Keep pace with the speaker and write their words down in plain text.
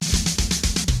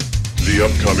The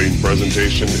upcoming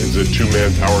presentation is a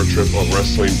two-man power trip of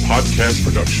wrestling podcast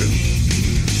production.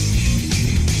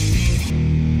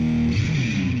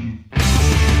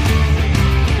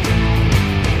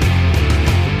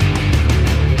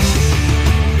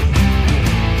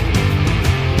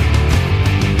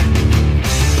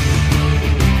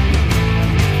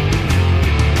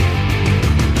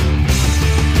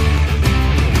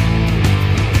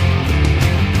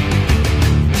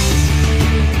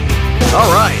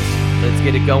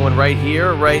 Get it going right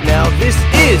here, right now. This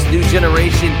is New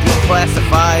Generation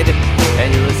Declassified,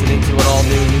 and you're listening to an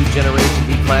all-new New Generation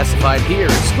Declassified here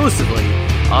exclusively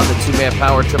on the two-man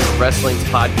power trip of wrestling's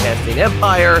podcasting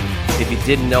empire. If you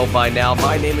didn't know by now,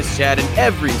 my name is Chad, and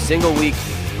every single week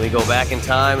we go back in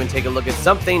time and take a look at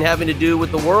something having to do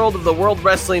with the world of the World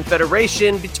Wrestling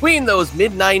Federation. Between those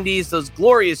mid-90s, those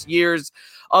glorious years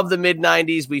of the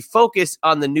mid-90s, we focus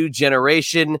on the new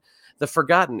generation, the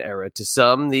forgotten era to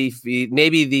some,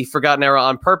 maybe the forgotten era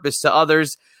on purpose to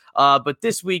others. But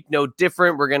this week, no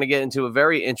different. We're going to get into a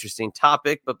very interesting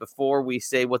topic. But before we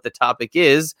say what the topic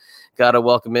is, got to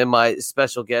welcome in my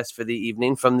special guest for the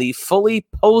evening from the Fully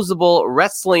Posable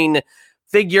Wrestling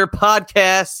Figure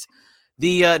Podcast,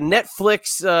 the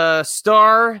Netflix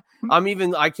star.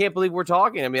 I can't believe we're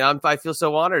talking. I mean, I feel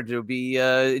so honored to be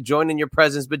joining your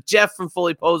presence. But Jeff from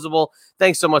Fully Posable,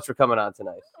 thanks so much for coming on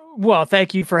tonight. Well,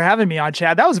 thank you for having me on,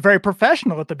 Chad. That was very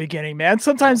professional at the beginning, man.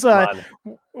 Sometimes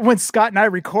when Scott and I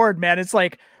record, man, it's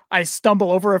like I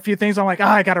stumble over a few things. I'm like,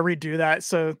 I got to redo that.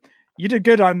 So you did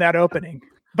good on that opening.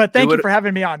 But thank you for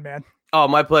having me on, man. Oh,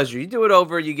 my pleasure. You do it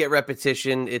over, you get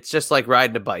repetition. It's just like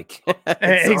riding a bike.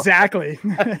 Exactly.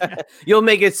 You'll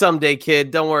make it someday,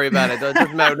 kid. Don't worry about it. It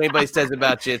doesn't matter what anybody says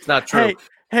about you. It's not true.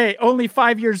 Hey, only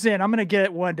 5 years in. I'm going to get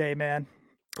it one day, man.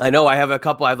 I know I have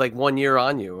like 1 year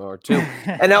on you or two.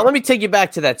 And now let me take you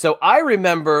back to that. So I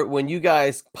remember when you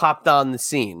guys popped on the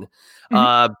scene,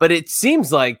 but it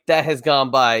seems like that has gone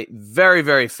by very,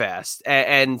 very fast.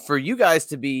 And for you guys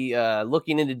to be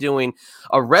looking into doing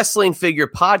a wrestling figure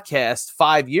podcast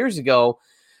 5 years ago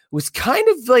was kind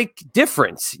of like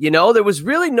different. You know, there was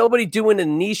really nobody doing a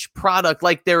niche product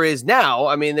like there is now.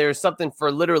 I mean, there's something for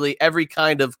literally every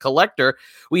kind of collector.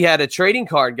 We had a trading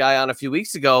card guy on a few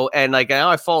weeks ago, and like now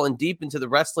I've fallen deep into the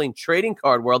wrestling trading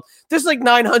card world. There's like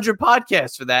 900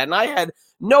 podcasts for that, and I had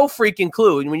no freaking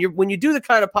clue. And when you do the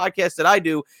kind of podcast that I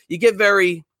do, you get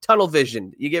very tunnel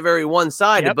vision. You get very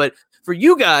one-sided. Yep. But for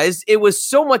you guys, it was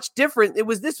so much different.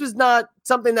 This was not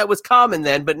something that was common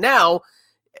then, but now.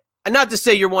 And not to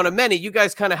say you're one of many, you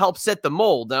guys kind of help set the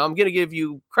mold. Now, I'm going to give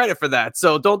you credit for that.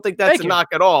 So don't think that's a knock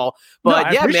at all. But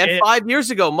no, yeah, man, 5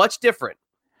 years ago, much different.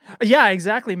 Yeah,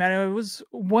 exactly, man. It was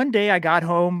one day I got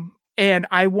home and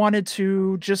I wanted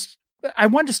to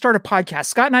start a podcast.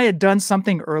 Scott and I had done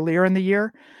something earlier in the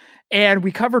year and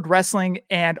we covered wrestling.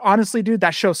 And honestly, dude,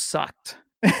 that show sucked.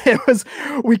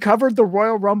 We covered the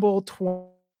Royal Rumble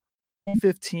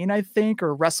 2015, I think,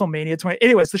 or WrestleMania 20.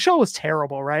 Anyways, the show was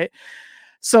terrible, right?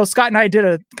 So Scott and I did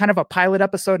a kind of a pilot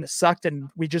episode and it sucked and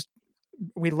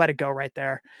we let it go right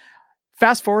there.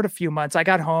 Fast forward a few months, I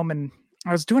got home and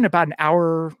I was doing about an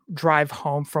hour drive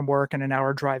home from work and an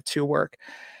hour drive to work.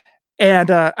 And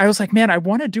I was like, man, I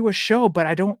want to do a show, but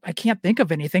I can't think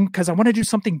of anything because I want to do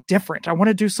something different. I want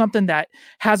to do something that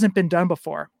hasn't been done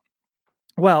before.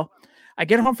 Well, I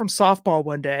get home from softball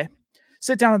one day,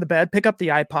 sit down in the bed, pick up the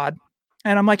iPod,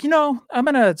 and I'm like, I'm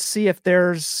going to see if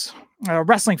there's a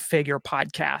wrestling figure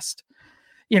podcast,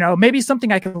 maybe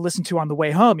something I can listen to on the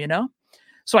way home,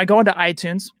 So I go into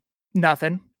iTunes,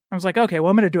 nothing. I was like, okay,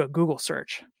 well, I'm going to do a Google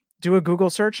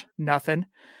search. Nothing. And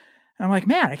I'm like,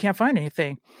 man, I can't find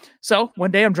anything. So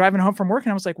one day I'm driving home from work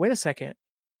and I was like, wait a second.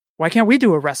 Why can't we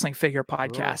do a wrestling figure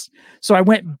podcast? Cool. So I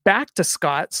went back to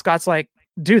Scott. Scott's like,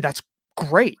 dude, that's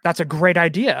great. That's a great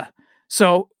idea.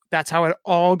 So that's how it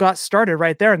all got started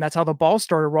right there. And that's how the ball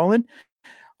started rolling.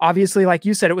 Obviously, like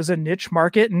you said, it was a niche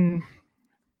market, and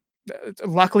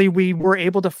luckily we were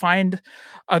able to find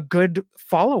a good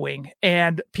following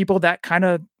and people that kind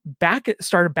of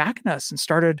started backing us and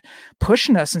started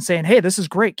pushing us and saying, hey, this is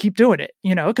great. Keep doing it.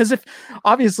 Because if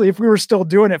we were still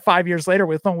doing it 5 years later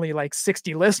with only like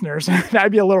 60 listeners,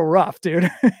 that'd be a little rough,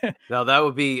 dude. No, that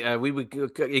would be, we would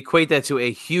equate that to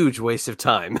a huge waste of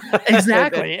time.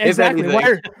 Exactly.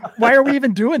 Why are we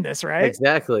even doing this? Right.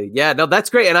 Exactly. Yeah, no, that's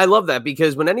great. And I love that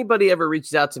because when anybody ever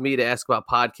reaches out to me to ask about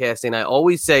podcasting, I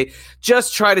always say,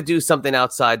 just try to do something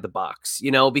outside the box,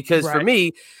 because for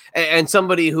me, and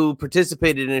somebody who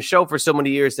participated in a show for so many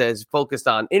years that has focused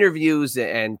on interviews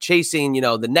and chasing,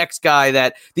 the next guy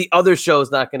that the other show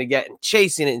is not going to get and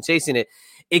chasing it,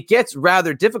 it gets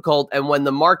rather difficult. And when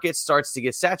the market starts to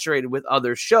get saturated with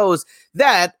other shows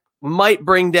that might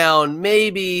bring down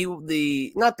maybe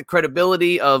not the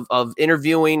credibility of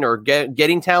interviewing or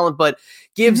getting talent, but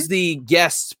gives the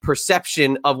guests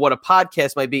perception of what a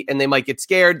podcast might be, and they might get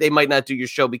scared. They might not do your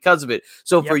show because of it.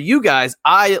 So for you guys,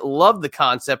 I love the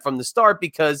concept from the start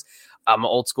because I'm an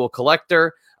old school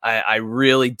collector. I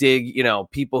really dig,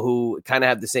 people who kind of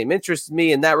have the same interest as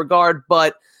me in that regard,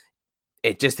 but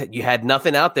it just, you had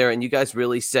nothing out there and you guys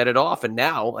really set it off. And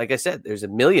now, like I said, there's a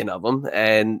million of them,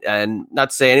 and not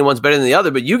to say anyone's better than the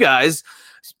other, but you guys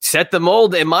set the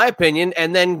mold, in my opinion.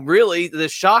 And then really the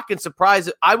shock and surprise,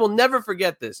 I will never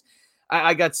forget this.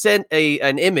 I got sent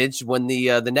an image when the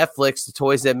Netflix, The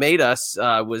Toys That Made Us,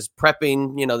 was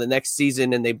prepping, the next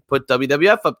season, and they put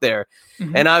WWF up there.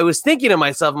 And I was thinking to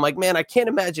myself, I'm like, man, I can't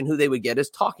imagine who they would get as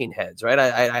talking heads, right?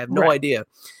 I have no idea.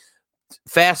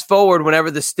 Fast forward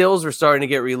whenever the stills were starting to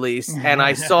get released and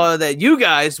I saw that you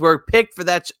guys were picked for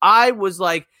that. I was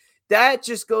like, that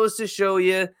just goes to show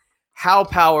you how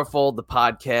powerful the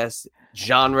podcast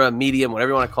genre, medium,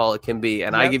 whatever you want to call it, can be.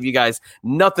 And I give you guys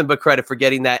nothing but credit for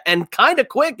getting that, and kind of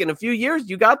quick, in a few years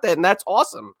you got that, and that's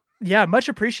awesome. Yeah, much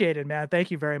appreciated, man.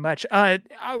 Thank you very much.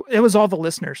 It was all the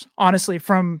listeners, honestly,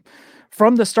 from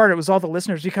the start. It was all the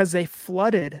listeners, because they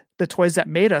flooded the Toys That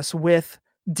Made Us with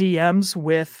DMs,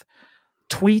 with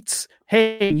tweets.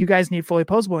 Hey, you guys need Fully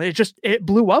Posable. It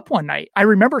blew up one night. I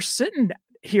remember sitting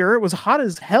here, it was hot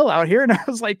as hell out here, and I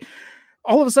was like,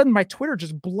 all of a sudden my Twitter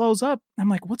just blows up. I'm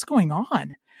like, what's going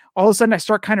on? All of a sudden I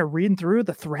start kind of reading through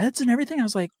the threads and everything. I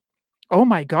was like, oh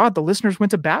my God, the listeners went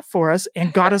to bat for us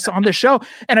and got us on the show.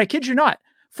 And I kid you not,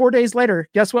 4 days later,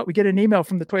 guess what? We get an email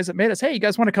from the Toys That Made Us. Hey, you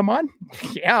guys want to come on?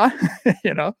 Yeah.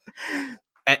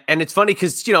 And it's funny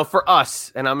because, for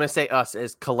us, and I'm going to say us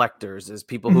as collectors, as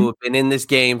people who have been in this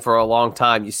game for a long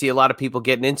time, you see a lot of people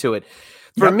getting into it.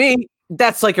 For me,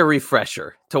 that's like a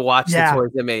refresher to watch the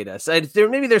Toys That Made Us.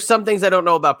 Maybe there's some things I don't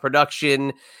know about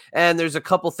production, and there's a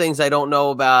couple things I don't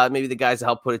know about maybe the guys that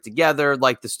helped put it together,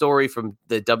 like the story from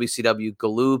the WCW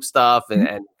Galoob stuff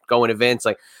and going events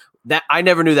like that. I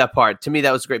never knew that part. To me,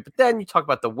 that was great. But then you talk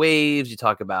about the waves, you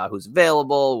talk about who's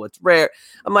available, what's rare.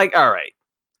 I'm like, all right,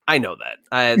 I know that.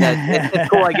 It's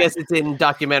cool. I guess it's in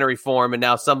documentary form, and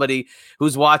now somebody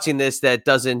who's watching this that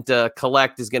doesn't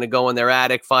collect is going to go in their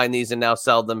attic, find these, and now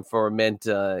sell them for mint.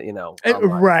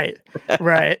 Right.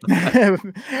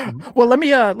 Well, let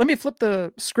me flip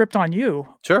the script on you.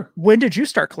 Sure. When did you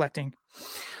start collecting?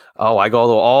 Oh, I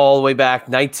go all the way back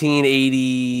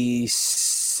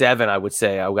 1987. I would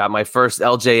say I got my first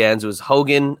LJNs. It was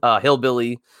Hogan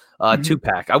Hillbilly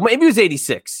 2-pack. Maybe it was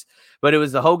 86. But it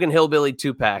was the Hogan Hillbilly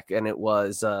 2-pack, and it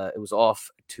was off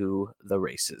to the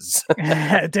races.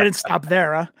 It didn't stop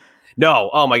there, huh? No.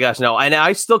 Oh my gosh, no. And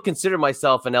I still consider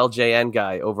myself an LJN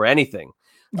guy over anything.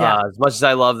 Yeah. As much as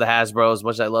I love the Hasbro, as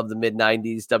much as I love the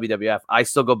mid-90s WWF, I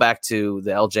still go back to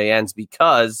the LJNs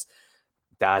because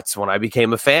that's when I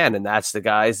became a fan, and that's the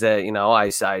guys that, I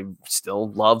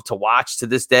still love to watch to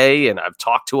this day, and I've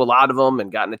talked to a lot of them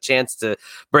and gotten a chance to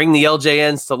bring the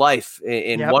LJNs to life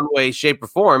in one way, shape, or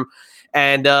form.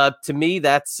 And to me,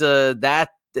 that's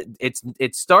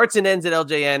it starts and ends at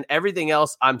LJN. Everything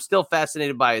else, I'm still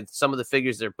fascinated by some of the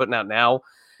figures they're putting out now,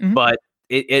 but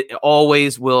it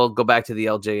always will go back to the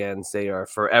LJNs. They are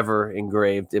forever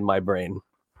engraved in my brain.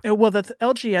 Well, the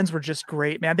LGNs were just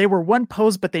great, man. They were one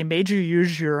pose, but they made you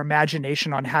use your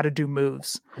imagination on how to do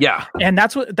moves. Yeah. And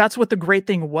that's what the great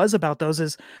thing was about those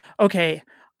is, okay,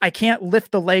 I can't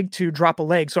lift the leg to drop a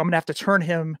leg, so I'm going to have to turn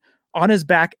him on his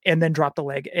back and then drop the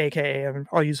leg, aka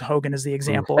I'll use Hogan as the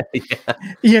example.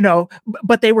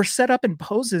 But they were set up in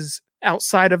poses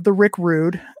outside of the Rick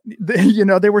Rude.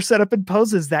 They were set up in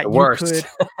poses that could.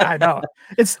 I know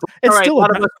it's right, still a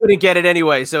lot of us couldn't get it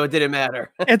anyway, so it didn't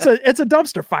matter. it's a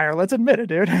dumpster fire. Let's admit it,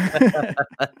 dude.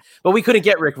 But we couldn't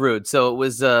get Rick Rude, so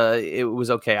it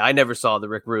was okay. I never saw the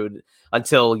Rick Rude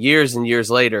until years and years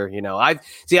later. I'm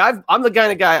the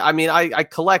kind of guy. I mean, I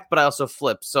collect, but I also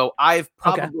flip. So I've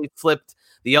probably flipped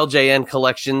the LJN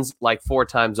collections like 4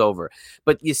 times over,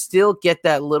 but you still get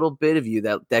that little bit of you,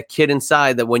 that kid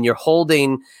inside, that when you're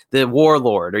holding the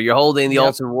Warlord or you're holding the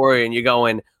Ultimate Warrior and you're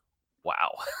going,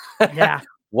 wow. Yeah.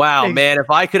 Wow, man, if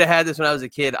I could have had this when I was a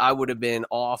kid, I would have been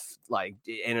off like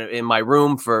in my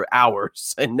room for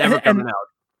hours and never coming out.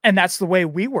 And that's the way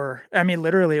we were. I mean,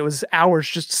 literally, it was hours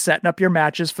just setting up your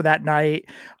matches for that night.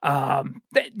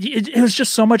 It was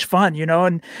just so much fun,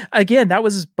 And again, that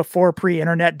was before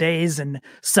pre-internet days and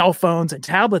cell phones and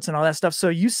tablets and all that stuff. So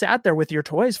you sat there with your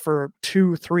toys for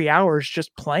 2-3 hours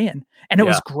just playing, and it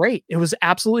was great. It was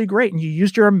absolutely great. And you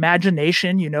used your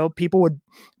imagination. People would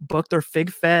book their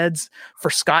fig feds.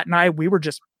 For Scott and I, we were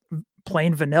just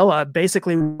plain vanilla.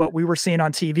 Basically what we were seeing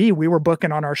on TV, we were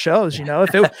booking on our shows.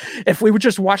 If we would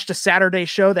just watched a Saturday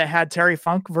show that had Terry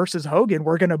Funk versus Hogan,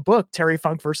 we're going to book Terry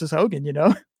Funk versus Hogan,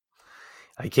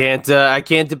 I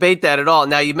can't debate that at all.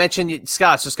 Now you mentioned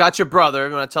Scott. So Scott's your brother.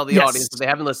 I'm going to tell the audience if they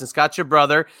haven't listened. Scott's your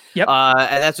brother. Yep.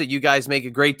 And that's what you guys make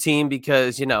a great team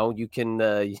because you can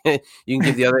you can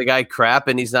give the other guy crap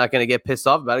and he's not going to get pissed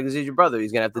off about it because he's your brother.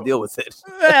 He's going to have to deal with it.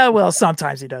 Well,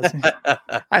 sometimes he does.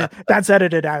 That's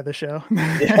edited out of the show.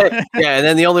 Yeah, and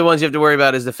then the only ones you have to worry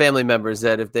about is the family members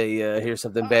that if they hear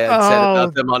something bad said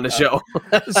about them on the show.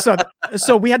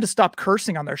 So we had to stop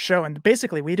cursing on their show, and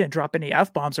basically we didn't drop any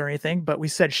F-bombs or anything, but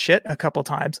we said shit a couple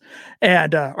times.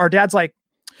 And our dad's like,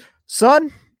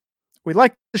 son, we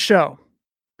like the show,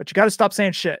 but you got to stop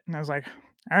saying shit. And I was like,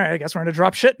 all right, I guess we're going to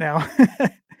drop shit now.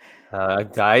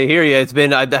 I hear you.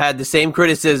 I've had the same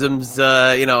criticisms,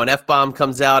 an F-bomb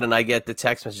comes out and I get the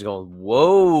text message going,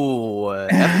 whoa,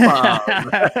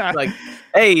 F-bomb. Like,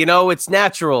 hey, it's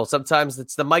natural. Sometimes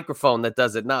it's the microphone that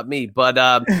does it, not me. But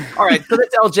all right, so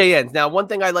that's LJN. Now, one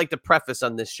thing I like to preface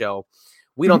on this show,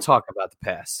 we don't talk about the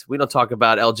past. We don't talk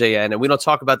about LJN, and we don't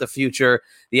talk about the future,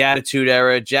 the Attitude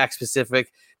Era, Jack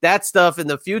specific. That stuff in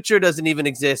the future doesn't even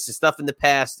exist. The stuff in the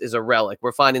past is a relic.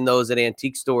 We're finding those at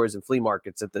antique stores and flea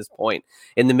markets at this point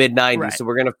in the mid-90s. Right. So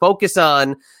we're going to focus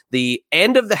on the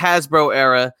end of the Hasbro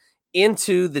era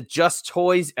into the Just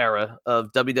Toys era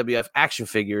of WWF action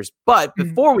figures. But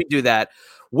before we do that,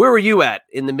 where were you at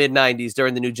in the mid-90s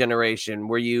during the New Generation?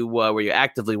 Were you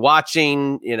actively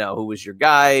watching? Who was your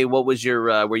guy? What was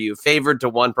your were you favored to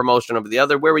one promotion over the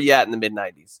other? Where were you at in the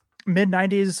mid-90s?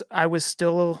 Mid-90s, I was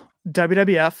still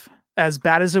WWF. As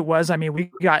bad as it was, I mean,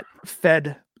 we got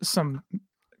fed some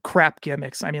crap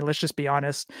gimmicks. I mean, let's just be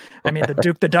honest. I mean, the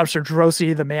Duke the Dumpster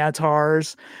Droese, the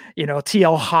Manitars,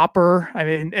 TL Hopper. I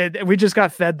mean, we just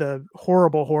got fed the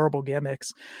horrible, horrible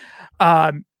gimmicks.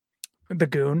 The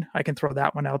Goon, I can throw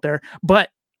that one out there. But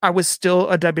I was still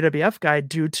a WWF guy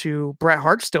due to Bret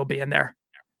Hart still being there.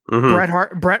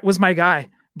 Mm-hmm. Bret was my guy.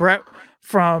 Bret,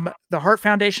 from the Hart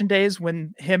Foundation days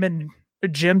when him and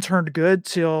Jim turned good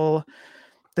till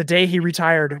the day he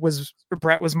retired,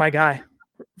 Bret was my guy.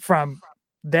 From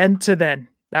then to then,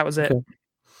 that was it. Okay.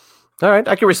 All right,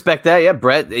 I can respect that. Yeah,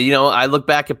 Bret, I look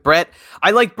back at Bret. I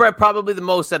like Bret probably the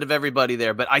most out of everybody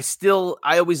there, but I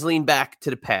always lean back to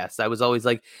the past. I was always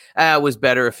like, it was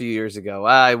better a few years ago.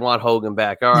 I want Hogan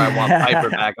back. Or I want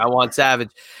Piper back. I want Savage.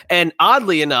 And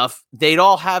oddly enough, they'd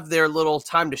all have their little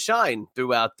time to shine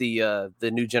throughout the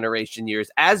New Generation years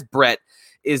as Bret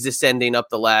is ascending up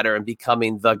the ladder and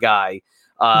becoming the guy.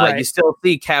 Right. You still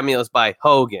see cameos by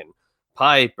Hogan,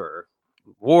 Piper,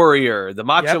 Warrior, the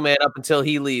Macho Man up until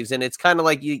he leaves. And it's kind of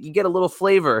like you get a little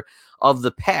flavor of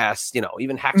the past,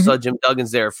 even Hacksaw Jim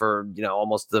Duggan's there for,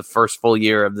 almost the first full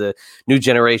year of the New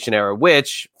Generation era,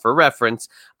 which, for reference,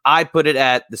 I put it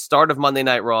at the start of Monday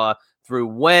Night Raw through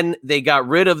when they got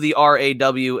rid of the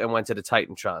RAW and went to the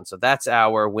Titantron. So that's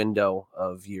our window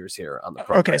of years here on the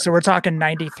program. Okay, so we're talking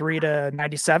 93 to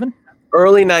 97?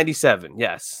 Early 97,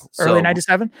 yes. Early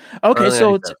 97? Okay,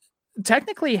 so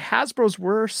technically Hasbro's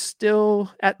were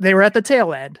still at the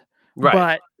tail end, right,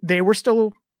 but they were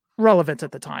still relevant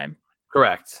at the time.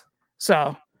 Correct.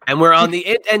 So, and we're on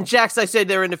and Jax, I said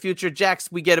they're in the future. Jax,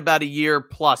 we get about a year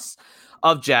plus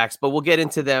of Jax, but we'll get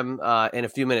into them in a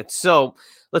few minutes. So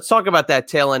let's talk about that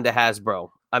tail end of Hasbro.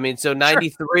 I mean, so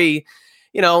 93,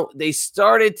 they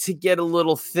started to get a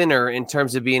little thinner in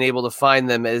terms of being able to find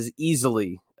them as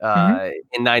easily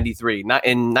in 93. Not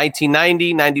in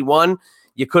 1990, 91.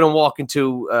 You couldn't walk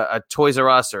into a Toys R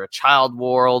Us or a Child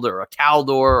World or a Caldor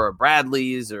or a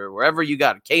Bradley's or wherever you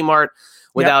got a Kmart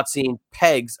without seeing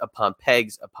pegs upon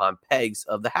pegs upon pegs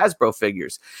of the Hasbro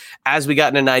figures. As we got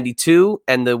into 92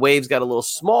 and the waves got a little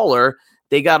smaller,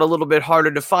 they got a little bit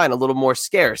harder to find, a little more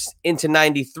scarce. Into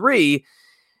 93,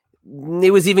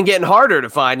 it was even getting harder to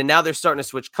find, and now they're starting to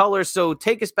switch colors. So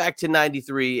take us back to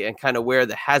 93 and kind of where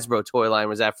the Hasbro toy line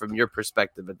was at from your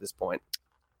perspective at this point.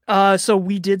 So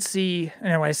we did see,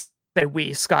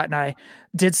 Scott and I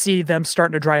did see them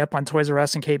starting to dry up on Toys R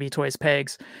Us and KB Toys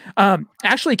pegs.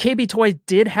 Actually, KB Toy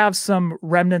did have some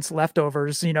remnants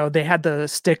leftovers. They had the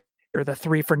stick or the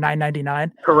 3 for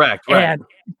 $9.99. Correct. Right. And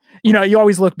you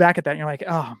always look back at that and you're like,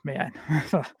 oh man.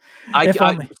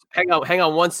 Hang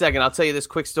on 1 second. I'll tell you this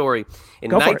quick story.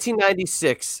 In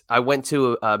 1996, I went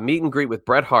to a meet and greet with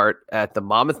Bret Hart at the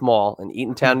Monmouth Mall in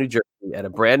Eatontown, New Jersey, at a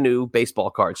brand new baseball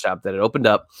card shop that had opened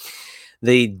up.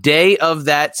 The day of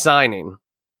that signing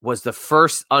was the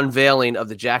first unveiling of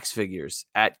the Jax figures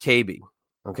at KB.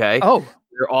 Okay. Oh,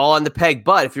 They're all on the peg.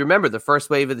 But if you remember the first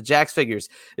wave of the Jakks figures,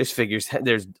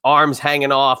 there's arms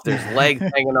hanging off, there's legs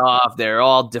hanging off, they're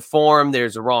all deformed,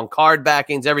 there's the wrong card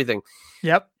backings, everything.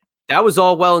 Yep. That was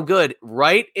all well and good.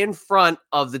 Right in front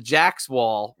of the Jakks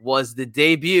wall was the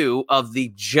debut of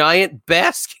the giant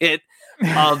basket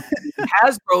of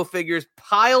Hasbro figures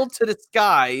piled to the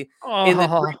sky in the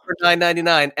 3 for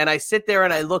 $9.99. And I sit there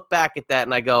and I look back at that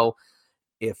and I go,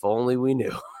 if only we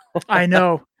knew. I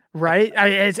know, right?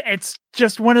 It's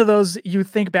just one of those, you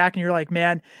think back and you're like,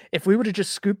 man, if we would have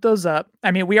just scooped those up,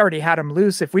 I mean, we already had them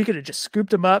loose. If we could have just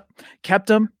scooped them up, kept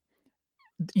them,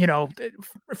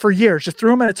 for years, just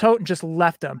threw them in a tote and just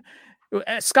left them.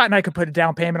 Scott and I could put a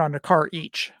down payment on the car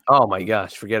each. Oh my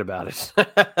gosh, forget about it.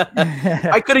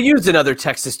 I could have used another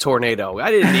Texas Tornado.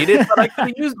 I didn't need it, but I could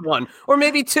have used one or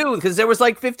maybe two because there was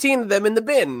like 15 of them in the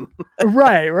bin.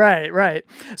 Right.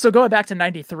 So going back to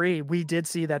 93, we did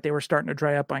see that they were starting to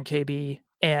dry up on KB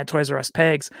and Toys R Us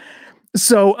pegs.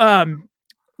 So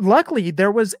luckily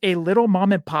there was a little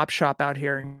mom and pop shop out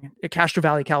here in Castro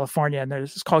Valley, California, and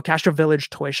it's called Castro Village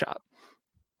Toy Shop.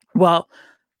 Well,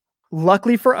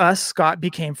 luckily for us, Scott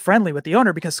became friendly with the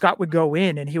owner because Scott would go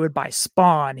in and he would buy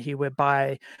Spawn, he would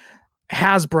buy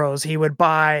Hasbro's, he would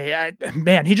buy,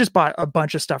 he just bought a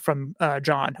bunch of stuff from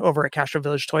John over at Castro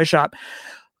Village Toy Shop.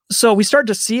 So we started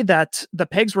to see that the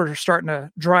pegs were starting to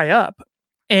dry up,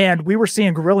 and we were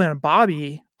seeing Gorilla and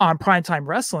Bobby on Primetime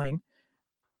Wrestling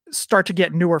start to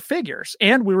get newer figures,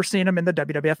 and we were seeing them in the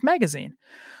WWF magazine.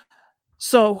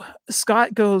 So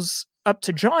Scott goes up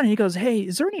to John and he goes, hey,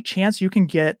 is there any chance you can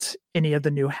get any of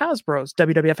the new Hasbro's,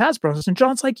 WWF Hasbro's? And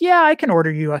John's like, yeah, I can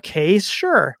order you a case.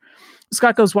 Sure.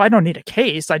 Scott goes, well, I don't need a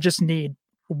case. I just need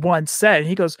one set. And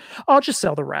he goes, I'll just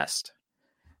sell the rest.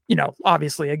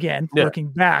 Obviously, again,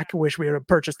 looking back, wish we would have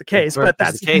purchased the case, but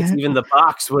that's the case. Even the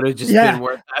box would have just been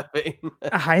worth having.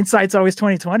 Hindsight's always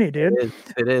 20/20, dude.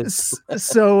 It is.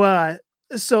 So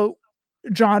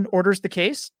John orders the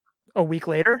case. A week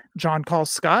later, John calls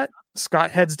Scott.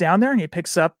 Scott heads down there and he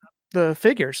picks up the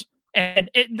figures. And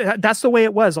that's the way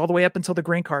it was all the way up until the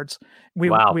green cards. We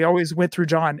always went through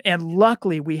John. And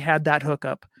luckily we had that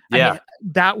hookup. Yeah. I mean,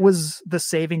 that was the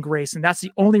saving grace. And that's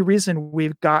the only reason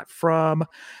we've got from,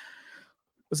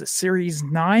 was it series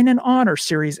 9 and on or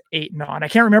series 8 and on? I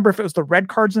can't remember if it was the red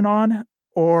cards and on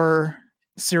or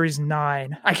series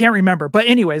 9. I can't remember. But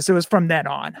anyways, it was from then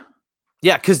on.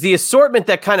 Yeah, because the assortment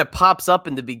that kind of pops up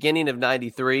in the beginning of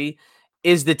 93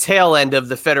 is the tail end of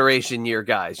the Federation year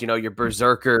guys, your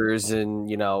Berserkers and,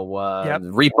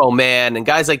 Repo Man and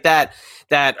guys like that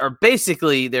are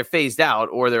basically, they're phased out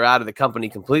or they're out of the company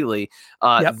completely.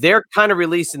 They're kind of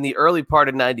released in the early part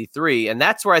of 93. And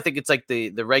that's where I think it's like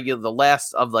the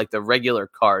last of like the regular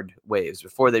card waves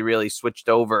before they really switched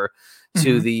over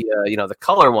to the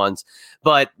color ones.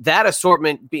 But that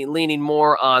assortment leaning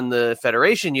more on the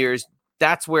Federation years,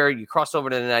 that's where you cross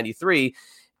over to the 93.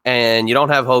 And you don't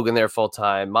have Hogan there full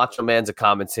time. Macho Man's a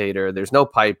commentator. There's no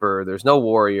Piper. There's no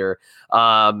Warrior.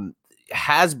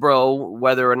 Hasbro,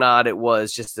 whether or not it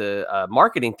was just a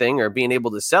marketing thing or being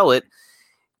able to sell it,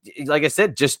 like I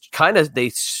said, just kind of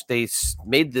they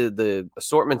made the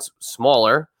assortments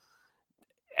smaller.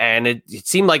 And it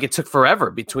seemed like it took forever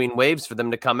between waves for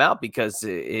them to come out because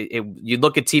you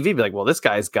look at TV, be like, well, this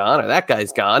guy's gone or that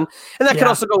guy's gone. And that could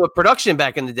also go with production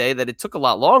back in the day that it took a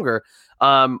lot longer.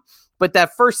 But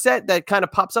that first set that kind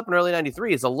of pops up in early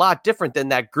 93 is a lot different than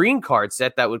that green card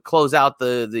set that would close out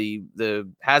the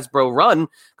Hasbro run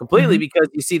completely because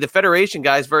you see the Federation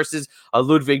guys versus a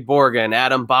Ludwig Borgen,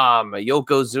 Adam Baum, a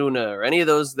Yokozuna, or any of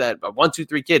those that 1, 2,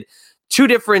 3 Kid. Two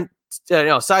different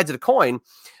sides of the coin.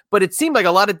 But it seemed like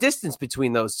a lot of distance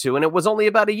between those two, and it was only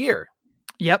about a year.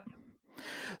 Yep.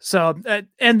 So,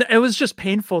 and it was just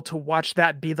painful to watch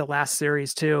that be the last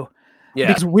series too. Yeah.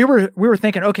 Because we were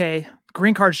thinking, okay,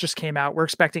 green cards just came out. We're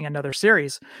expecting another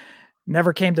series.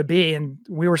 Never came to be, and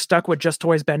we were stuck with just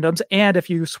Toys Bend-Ems. And if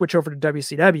you switch over to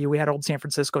WCW, we had old San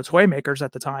Francisco Toy Makers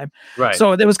at the time. Right.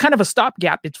 So there was kind of a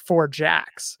stopgap for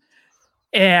Jakks.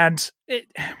 And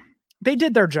they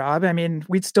did their job. I mean,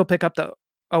 we'd still pick up the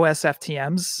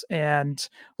OSFTMs and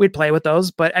we'd play with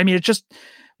those, but I mean,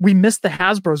 we missed the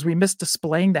Hasbro's. We missed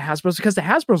displaying the Hasbro's because the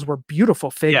Hasbro's were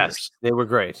beautiful figures. Yes, they were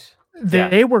great.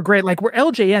 They were great. Like where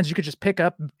LJNs, you could just pick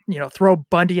up, throw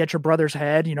Bundy at your brother's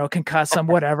head, concuss him,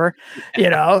 whatever,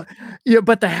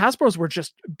 but the Hasbro's were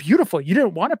just beautiful. You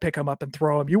didn't want to pick them up and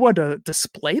throw them. You wanted to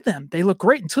display them. They look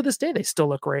great. And to this day, they still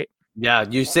look great. Yeah,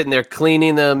 you sitting there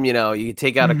cleaning them, you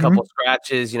take out a Mhm. couple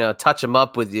scratches, touch them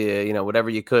up with whatever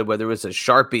you could, whether it was a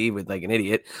Sharpie with like an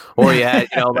idiot, or you had,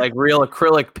 like real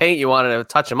acrylic paint, you wanted to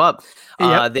touch them up.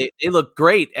 Yep. They look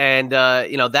great. And,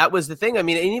 that was the thing. I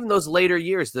mean, and even those later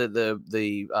years, the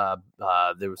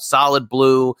solid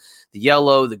blue, the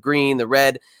yellow, the green, the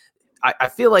red, I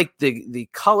feel like the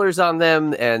colors on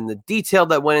them and the detail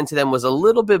that went into them was a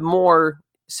little bit more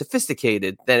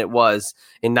sophisticated than it was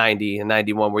in 90 and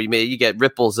 91, where you get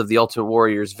ripples of the Ultimate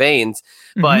Warrior's veins.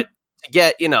 Mhm. But to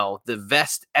get, the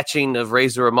vest etching of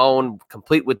Razor Ramon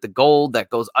complete with the gold that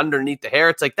goes underneath the hair,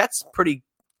 it's like, that's pretty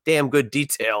damn good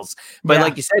details. But Yeah.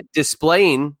 like you said,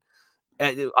 displaying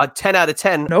a 10 out of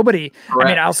 10. Nobody, I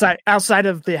mean, Correct. outside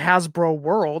of the Hasbro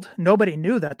world, nobody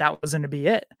knew that was going to be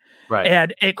it. Right.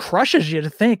 And it crushes you to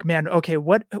think, man, okay,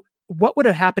 what would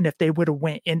have happened if they would have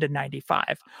went into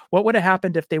 95? What would have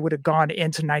happened if they would have gone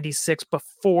into 96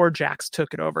 before Jax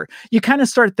took it over? You kind of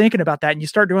start thinking about that and you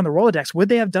start doing the Rolodex. Would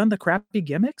they have done the crappy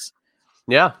gimmicks?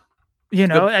 Yeah. We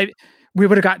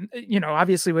would have gotten,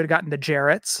 obviously would have gotten the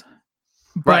Jarretts,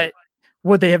 but Right.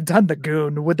 would they have done the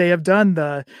Goon? Would they have done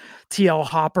the TL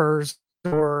Hoppers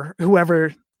or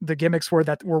whoever the gimmicks were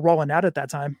that were rolling out at that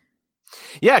time?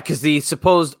 Yeah, because the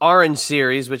supposed Orange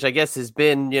series, which I guess has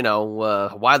been,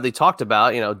 widely talked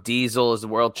about, Diesel is the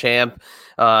world champ,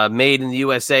 Made in the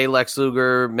USA, Lex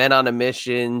Luger, Men on a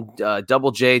Mission,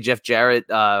 Double J, Jeff Jarrett,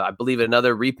 I believe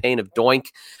another repaint of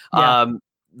Doink, Yeah.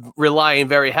 relying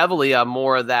very heavily on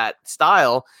more of that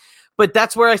style. But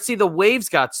that's where I see the waves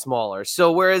got smaller.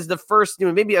 So whereas the first,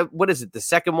 maybe, the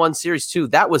second one, series 2,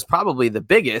 that was probably the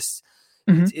biggest.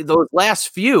 Mhm. Those last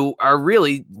few are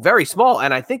really very small,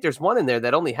 and I think there's one in there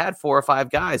that only had 4 or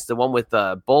 5 guys. The one with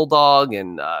Bulldog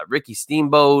and Ricky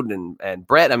Steamboat and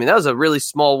Brett. I mean, that was a really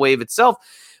small wave itself.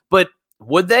 But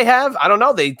would they have? I don't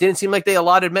know. They didn't seem like they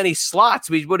allotted many slots.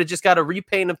 We would have just got a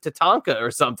repaint of Tatanka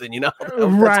or something,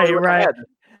 Right.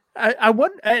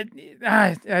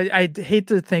 I hate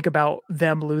to think about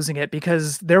them losing it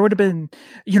because there would have been,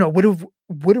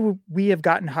 would we have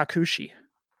gotten Hakushi?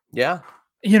 Yeah.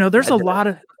 There's a lot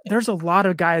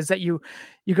of guys that you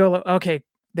go, okay,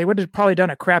 they would have probably done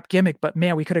a crap gimmick, but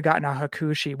man, we could have gotten a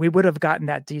Hakushi. We would have gotten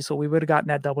that Diesel. We would have gotten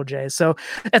that Double J. So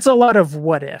it's a lot of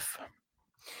what if.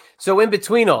 So in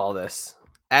between all this,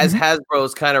 as Mhm.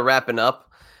 Hasbro's kind of wrapping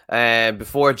up, and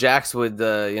before Jax would,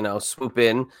 swoop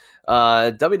in,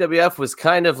 WWF was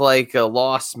kind of like a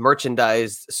lost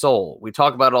merchandise soul. We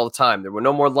talk about it all the time. There were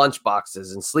no more lunch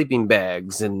boxes and sleeping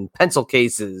bags and pencil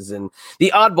cases and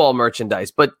the oddball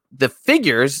merchandise. But the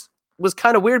figures was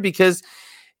kind of weird because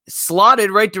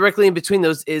slotted right directly in between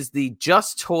those is the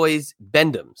Just Toys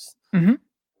Bend-Ems. Mhm.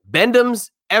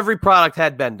 Bend-Ems, every product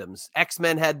had Bend-Ems.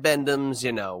 X-Men had Bend-Ems,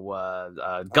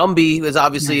 Gumby was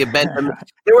obviously a Bend-Em.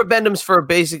 There were Bend-Ems for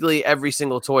basically every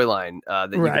single toy line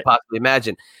that you could possibly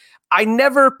imagine. I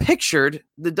never pictured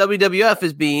the WWF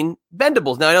as being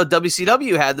bendables. Now, I know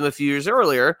WCW had them a few years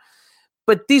earlier,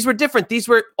 but these were different. These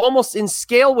were almost in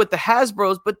scale with the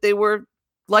Hasbros, but they were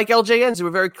like LJNs. They were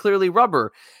very clearly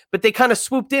rubber, but they kind of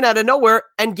swooped in out of nowhere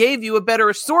and gave you a better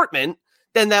assortment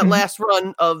than that last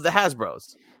run of the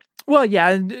Hasbros. Well,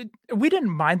 yeah, we didn't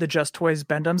mind the Just Toys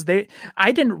Bend-Ems.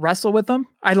 I didn't wrestle with them.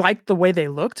 I liked the way they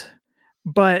looked,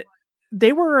 but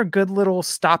they were a good little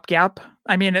stopgap.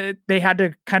 I mean, they had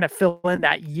to kind of fill in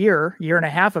that year and a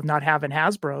half of not having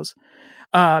Hasbros.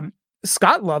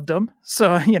 Scott loved them,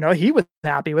 so he was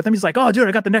happy with them. He's like, "Oh, dude,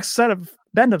 I got the next set of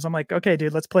Bend-Ems." I'm like, "Okay,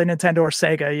 dude, let's play Nintendo or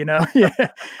Sega," Yeah.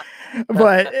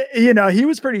 But he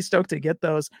was pretty stoked to get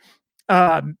those.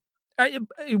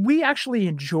 We actually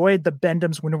enjoyed the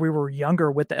Bend-Ems when we were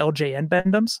younger with the LJN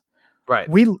Bend-Ems. Right.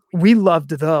 We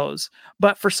loved those,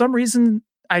 but for some reason,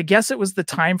 I guess it was the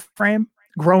time frame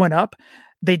growing up,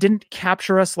 they didn't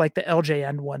capture us like the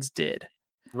LJN ones did.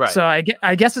 Right. So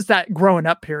I guess it's that growing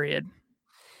up period.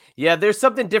 Yeah, there's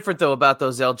something different though about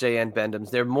those LJN Bend-Ems.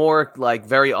 They're more like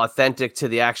very authentic to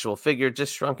the actual figure,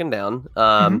 just shrunken down.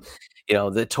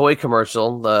 The toy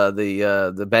commercial,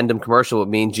 the Bend-Em commercial with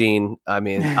Mean Gene. I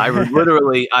mean,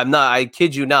 I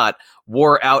kid you not,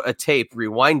 wore out a tape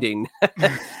rewinding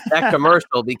that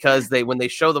commercial because when they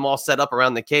show them all set up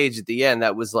around the cage at the end,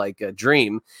 that was like a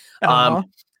dream.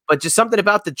 But just something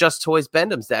about the Just Toys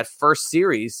Bend-Ems, that first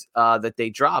series that they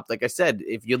dropped. Like I said,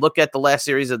 if you look at the last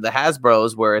series of the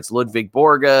Hasbros, where it's Ludwig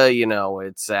Borga,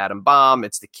 it's Adam Bomb,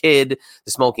 it's the Kid,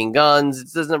 the Smoking Guns, it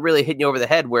doesn't really hit you over the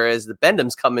head. Whereas the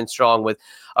Bend-Ems come in strong with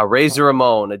a Razor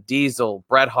Ramon, a Diesel,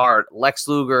 Bret Hart, Lex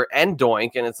Luger, and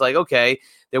Doink. And it's like, okay,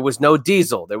 there was no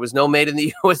Diesel. There was no Made in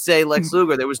the USA Lex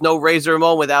Luger. There was no Razor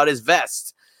Ramon without his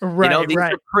vest. Right, these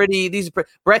right. are pretty.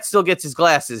 Brett still gets his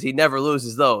glasses. He never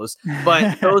loses those.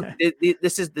 But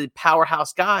this is the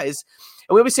powerhouse guys.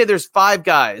 And we always say there's 5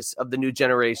 guys of the new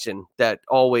generation that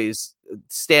always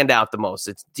stand out the most.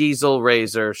 It's Diesel,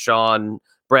 Razor, Shawn,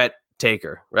 Brett,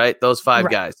 Taker, right? Those 5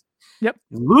 guys. Yep.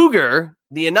 Luger,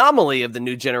 the anomaly of the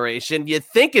new generation, you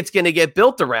think it's going to get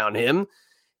built around him.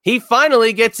 He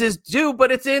finally gets his due,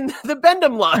 but it's in the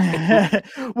Bend-Em line.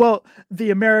 Well,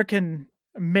 the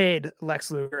American-made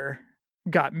Lex Luger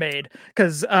got made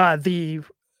because the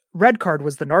red card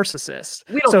was the narcissist.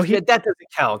 That doesn't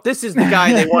count. This is the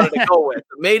guy they wanted to go with.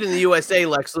 The made in the USA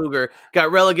Lex Luger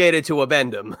got relegated to a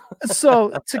Bend-Em.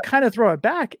 So to kind of throw it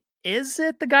back, is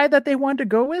it the guy that they wanted to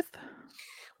go with?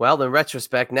 Well, in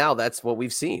retrospect, now that's what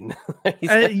we've seen.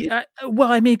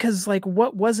 Well, I mean, because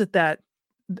what was it that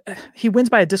he wins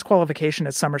by a disqualification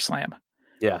at SummerSlam?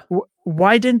 Yeah.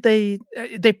 Why didn't they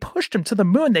pushed him to the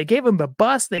moon? They gave him the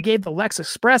bus. They gave the Lex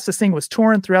Express. This thing was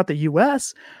touring throughout the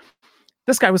U.S.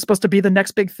 This guy was supposed to be the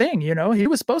next big thing. He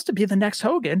was supposed to be the next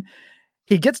Hogan.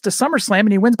 He gets to SummerSlam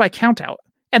and he wins by countout.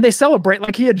 And they celebrate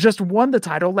like he had just won the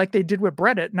title, like they did with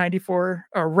Brett at 94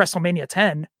 or WrestleMania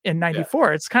 10 in 94.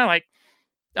 Yeah. It's kind of like,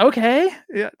 okay,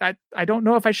 I don't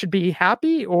know if I should be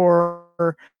happy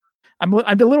or I'm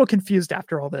a little confused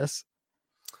after all this.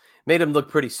 Made him look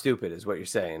pretty stupid, is what you're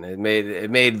saying. It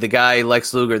made the guy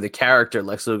Lex Luger, the character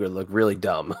Lex Luger, look really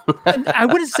dumb. I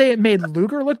wouldn't say it made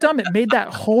Luger look dumb. It made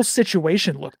that whole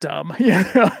situation look dumb.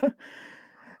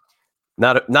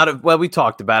 Well, we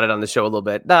talked about it on the show a little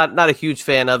bit. Not a huge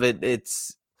fan of it. It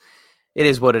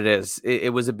is what it is.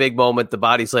 It was a big moment. The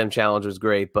body slam challenge was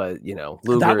great, but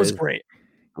Luger that was great.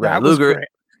 Right, that was great.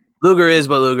 Luger is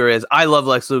what Luger is. I love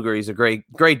Lex Luger. He's a great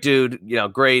dude.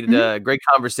 Great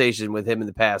conversation with him in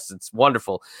the past. It's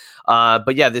wonderful.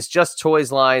 But yeah, this Just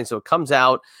Toys line. So it comes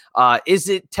out. Is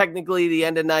it technically the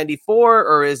end of 94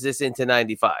 or is this into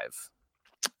 95?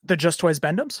 The Just Toys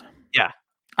Bend-Ems? Yeah.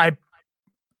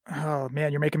 Oh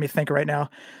man, you're making me think right now.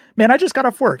 Man, I just got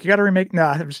off work. You got to remake.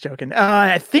 Nah, I'm just joking.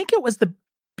 I think it was the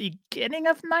beginning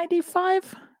of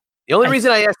 95. The only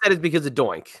reason I asked that is because of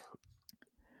Doink.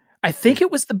 I think it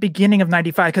was the beginning of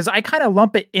 95 because I kind of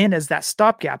lump it in as that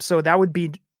stopgap. So that would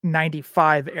be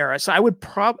 95 era. So I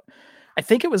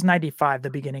think it was 95, the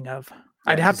beginning of.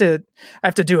 Yeah, I have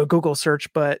to do a Google search,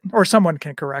 or someone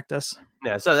can correct us.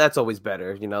 Yeah, so that's always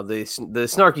better. The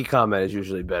snarky comment is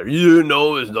usually better.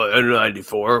 It's not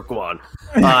 94. Come on.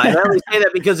 And I only say that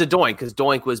because of Doink, because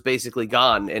Doink was basically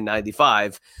gone in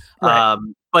 95. Right.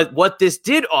 But what this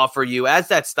did offer you as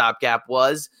that stopgap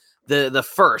was the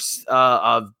first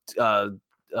of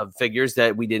figures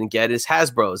that we didn't get is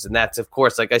Hasbro's, and that's of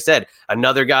course, like I said,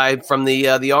 another guy from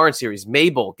the Orange series.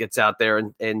 Mabel gets out there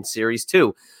in series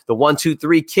 2. The 1, 2,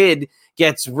 3 kid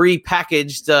gets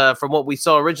repackaged from what we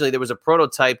saw originally. There was a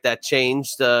prototype that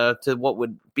changed to what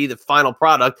would be the final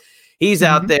product. He's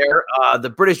out there. The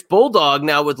British Bulldog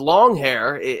now with long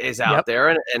hair is out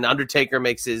there, and Undertaker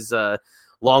makes his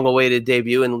long-awaited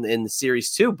debut in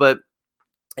series 2, but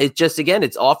it just, again,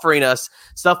 it's offering us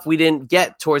stuff we didn't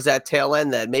get towards that tail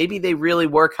end that maybe they really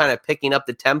were kind of picking up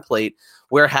the template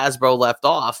where Hasbro left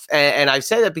off. And I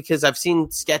say that because I've seen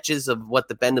sketches of what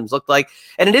the Bend-Ems looked like,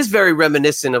 and it is very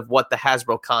reminiscent of what the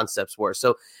Hasbro concepts were.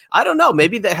 So I don't know,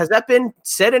 maybe has that been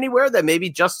said anywhere that maybe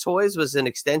Just Toys was an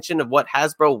extension of what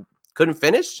Hasbro couldn't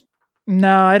finish?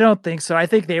 No, I don't think so. I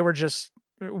think they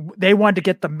wanted to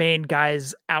get the main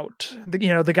guys out,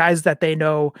 the guys that they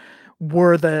know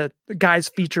were the guys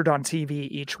featured on TV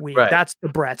each week. Right. That's the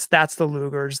Bretts, that's the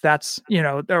Lugers, that's,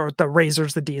 or the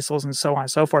Razors, the Diesels, and so on and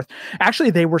so forth.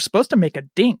 Actually, they were supposed to make a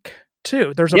Dink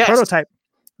too. There's a prototype.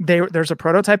 There's a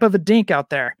prototype of a Dink out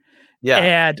there. Yeah.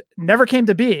 And never came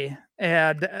to be.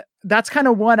 And that's kind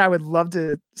of one I would love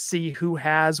to see who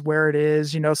has, where it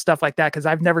is, stuff like that, because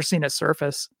I've never seen it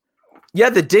surface. Yeah,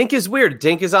 the Dink is weird.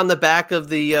 Dink is on the back of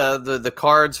the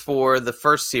cards for the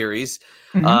first series.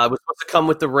 It was supposed to come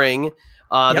with the ring.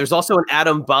 There's also an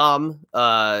Atom Bomb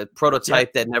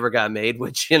prototype that never got made,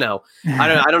 which, I don't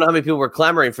know how many people were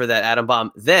clamoring for that Atom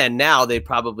Bomb. Now they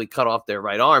probably cut off their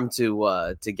right arm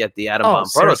to get the Atom Bomb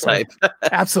prototype.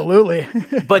 Absolutely.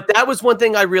 But that was one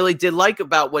thing I really did like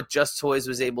about what Just Toys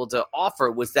was able to offer,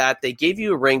 was that they gave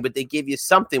you a ring, but they gave you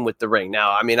something with the ring.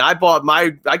 Now, I mean, I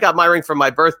got my ring for my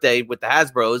birthday with the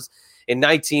Hasbros in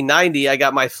 1990. I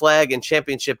got my flag and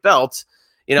championship belt.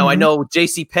 I know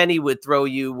JCPenney would throw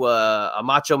you a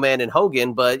Macho Man and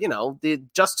Hogan, but, the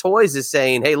Just Toys is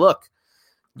saying, hey, look,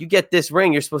 you get this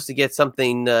ring, you're supposed to get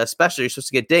something special. You're supposed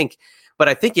to get Dink. But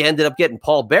I think you ended up getting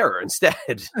Paul Bearer instead.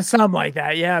 Something like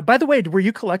that, yeah. By the way, were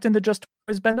you collecting the Just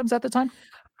Toys Bend-Ems at the time?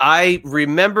 I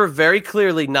remember very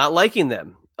clearly not liking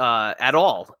them. at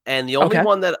all. And the only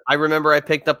one that I remember, I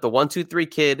picked up the 1-2-3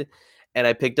 Kid, and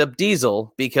I picked up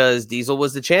Diesel because Diesel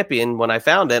was the champion when I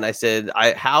found it. And I said,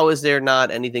 how is there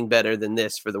not anything better than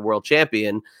this for the world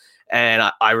champion?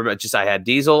 And I remember I had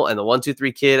Diesel and the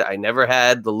 1-2-3 Kid. I never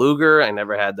had the Luger. I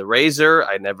never had the Razor.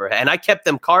 And I kept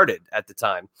them carded at the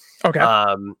time. Okay.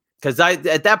 Because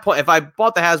at that point, if I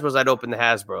bought the Hasbros, I'd open the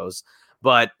Hasbros.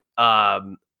 But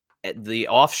the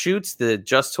offshoots, the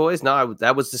Just Toys,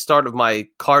 that was the start of my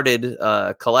carded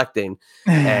collecting.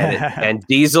 And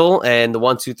Diesel and the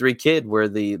 1-2-3 Kid were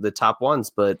the top ones.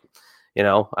 But I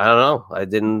don't know. I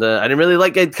didn't really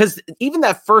like it because even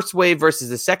that first wave versus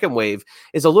the second wave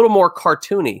is a little more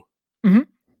cartoony. Mm-hmm.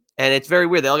 And it's very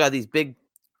weird. They all got these big,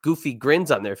 goofy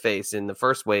grins on their face in the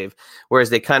first wave, whereas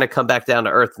they kind of come back down to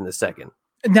earth in the second.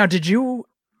 Now, did you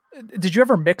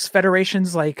ever mix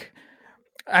federations? Like,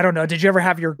 I don't know. Did you ever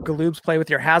have your Galoobs play with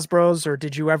your Hasbros, or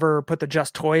did you ever put the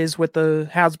Just Toys with the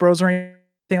Hasbros or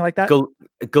anything like that?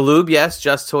 Galoob, yes.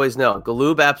 Just Toys, no.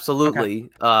 Galoob, absolutely.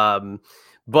 Okay.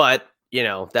 But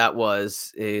that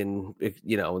was in,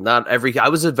 not every, I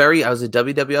was a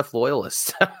WWF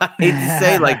loyalist. I hate to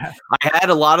say, like, I had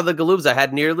a lot of the Galoobs. I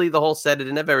had nearly the whole set. I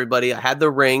didn't have everybody. I had the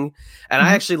ring, and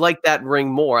I actually liked that ring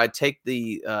more. I'd take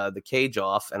the cage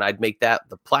off, and I'd make that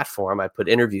the platform. I put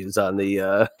interviews on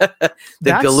the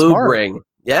Galoob ring.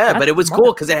 Yeah, that's but it was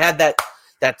cool because it had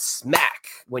that smack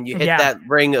when you hit that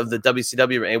ring of the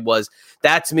WCW ring.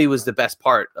 That to me was the best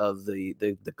part of the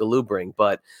Galoob ring.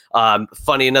 But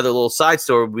funny, another little side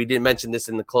story. We didn't mention this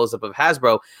in the close-up of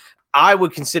Hasbro. I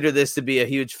would consider this to be a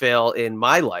huge fail in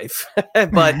my life.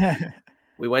 But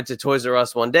we went to Toys R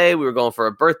Us one day. We were going for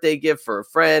a birthday gift for a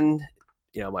friend.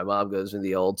 My mom goes in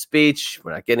the old speech.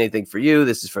 We're not getting anything for you.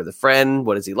 This is for the friend.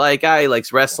 What does he like? He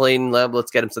likes wrestling.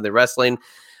 Let's get him something wrestling.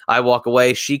 I walk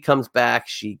away. She comes back.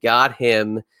 She got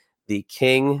him the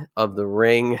King of the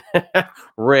Ring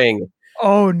ring.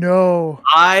 Oh no!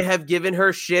 I have given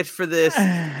her shit for this.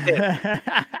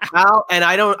 How? And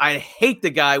I hate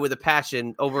the guy with a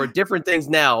passion over different things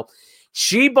now.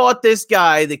 She bought this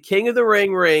guy the King of the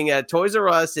Ring at Toys R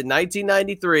Us in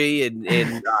 1993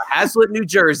 in Hazlet, New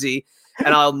Jersey.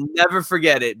 And I'll never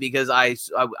forget it because I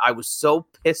was so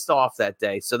pissed off that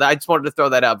day. So I just wanted to throw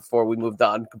that out before we moved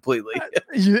on completely.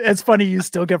 It's funny you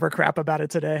still give her crap about it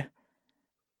today.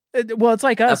 Well, it's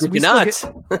like us. We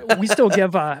still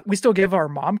give our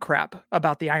mom crap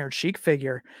about the Iron Sheik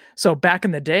figure. So back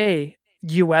in the day,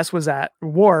 U.S. was at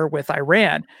war with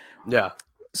Iran. Yeah.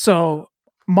 So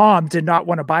mom did not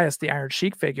want to buy us the Iron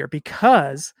Sheik figure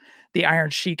because the Iron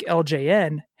Sheik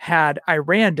LJN had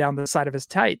Iran down the side of his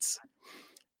tights.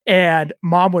 And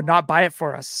mom would not buy it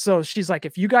for us. So she's like,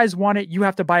 if you guys want it, you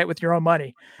have to buy it with your own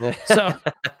money. So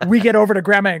we get over to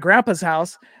grandma and grandpa's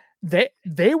house.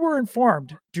 They were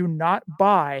informed, do not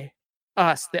buy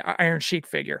us the Iron Sheik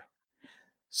figure.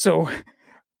 So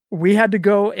we had to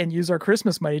go and use our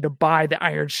Christmas money to buy the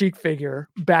Iron Sheik figure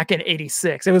back in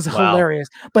 86. It was hilarious.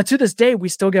 But to this day, we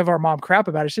still give our mom crap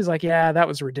about it. She's like, yeah, that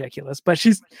was ridiculous. But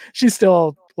she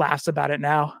still laughs about it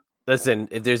now. Listen,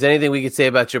 if there's anything we could say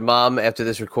about your mom after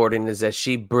this recording is that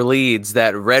she bleeds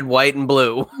that red, white, and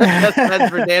blue. that's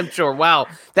for damn sure. Wow,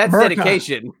 that's Merca.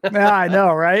 Dedication. Yeah, I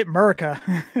know, right? Merca.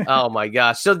 Oh my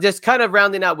gosh. So just kind of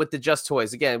rounding out with the Just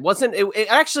Toys again. It was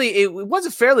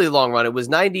a fairly long run. It was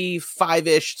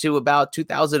 95-ish to about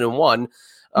 2001.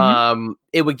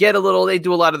 It would get a little, they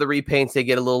do a lot of the repaints. They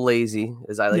get a little lazy,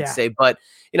 as I like to say, but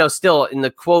still in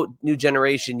the quote new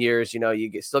generation years,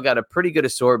 you still got a pretty good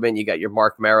assortment. You got your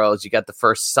Mark Merrows, you got the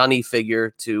first Sonny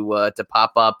figure to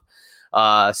pop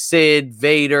up, Sid,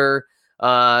 Vader.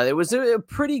 It was a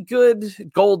pretty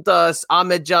good Gold Dust,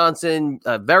 Ahmed Johnson,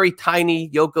 very tiny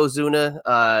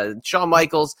Yokozuna, Shawn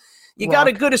Michaels. You got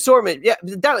a good assortment. Yeah,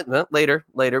 later.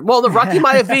 Well, the Rocky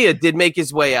Maivia did make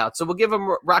his way out, so we'll give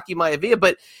him Rocky Maivia.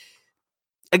 But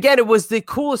again, it was the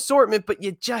cool assortment, but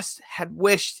you just had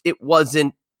wished it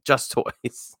wasn't Just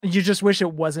Toys. You just wish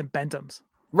it wasn't Bentham's.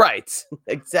 Right.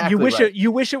 Exactly.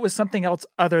 You wish it was something else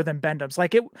other than Bentham's.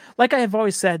 Like I have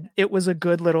always said, it was a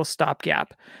good little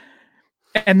stopgap.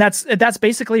 And that's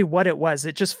basically what it was.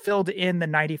 It just filled in the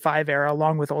 95 era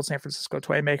along with old San Francisco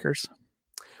toy makers.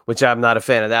 Which I'm not a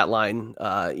fan of that line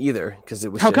either, because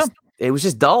it was it was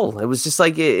just dull. It was just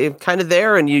like it kind of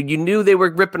there, and you knew they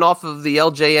were ripping off of the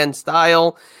LJN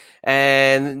style,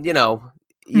 and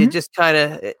you just kind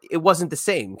of it wasn't the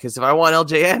same. Because if I want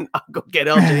LJN, I'll go get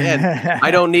LJN. I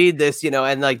don't need this,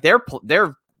 and like their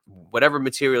whatever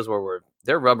materials were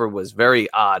their rubber was very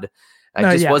odd.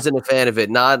 I wasn't a fan of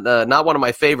it. Not one of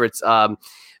my favorites.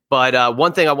 But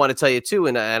one thing I want to tell you too,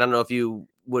 and I don't know if you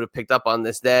would have picked up on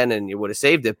this then and you would have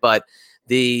saved it, but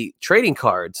the trading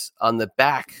cards on the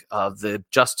back of the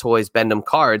Just Toys Bend-Em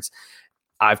cards,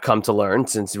 I've come to learn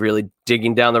since really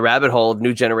digging down the rabbit hole of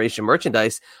new generation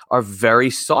merchandise, are very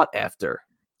sought after.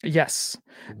 Yes.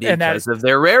 Because of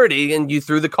their rarity, and you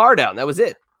threw the card out, and that was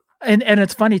it. And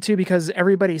it's funny too, because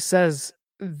everybody says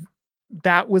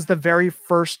that was the very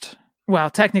first, well,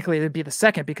 technically it'd be the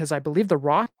second, because I believe The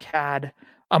Rock had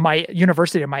my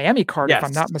University of Miami card, if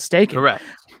I'm not mistaken. Correct.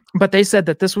 But they said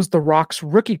that this was The Rock's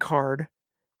rookie card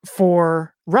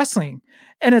for wrestling.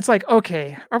 And it's like,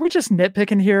 okay, are we just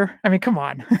nitpicking here? I mean, come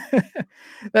on.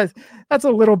 That's a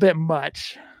little bit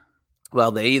much.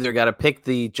 Well, they either got to pick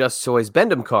the Just Toys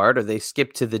Bend-Em card, or they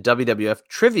skip to the WWF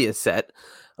trivia set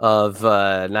of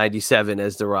 97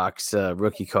 as The Rock's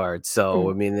rookie card. So,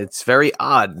 I mean, it's very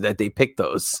odd that they picked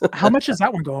those. How much is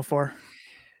that one going for?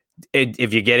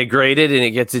 If you get it graded and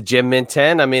it gets a Gem Mint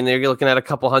 10, I mean, you're looking at a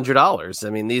couple $100. I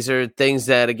mean, these are things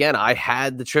that, again, I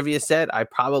had the trivia set. I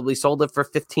probably sold it for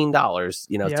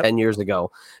 $15, 10 years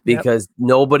ago, because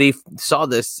nobody saw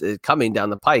this coming down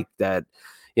the pike, that,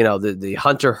 the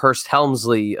Hunter Hearst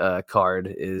Helmsley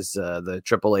card is the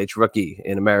Triple H rookie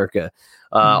in America.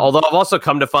 Although I've also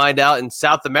come to find out in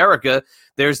South America,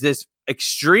 there's this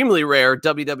extremely rare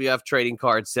WWF trading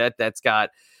card set that's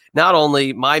got not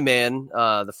only my man,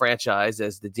 the franchise,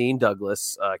 as the Dean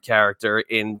Douglas character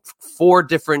in 4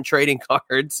 different trading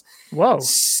cards. Whoa.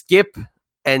 Skip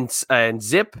and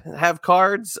Zip have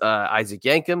cards. Isaac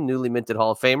Yankem, newly minted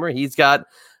Hall of Famer, he's got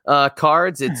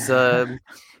cards.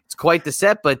 It's quite the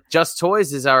set, but Just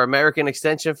Toys is our American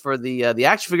extension for the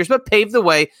action figures, but paved the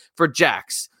way for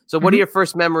Jakks. So what are your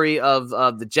first memory of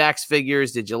the Jakks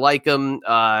figures? Did you like them?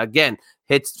 Again,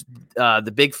 hits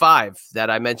the big 5 that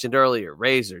I mentioned earlier: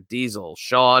 Razor, Diesel,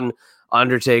 Shawn,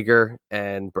 Undertaker,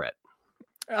 and Brett.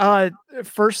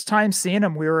 First time seeing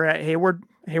them, we were at Hayward,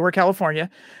 California.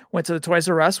 Went to the Toys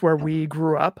R Us where we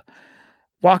grew up.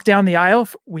 Walked down the aisle,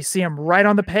 we see them right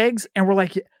on the pegs, and we're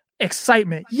like,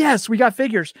 excitement. Yes, we got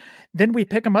figures. Then we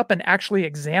pick them up and actually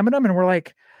examine them, and we're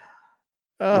like,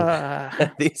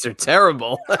 these are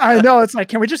terrible. I know. It's like,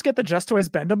 can we just get the Just Toys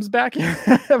Bend-Ems back?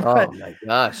 Oh my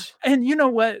gosh. And you know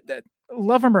what?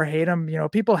 Love them or hate them,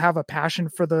 people have a passion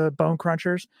for the Bone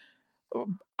Crunchers.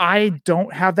 I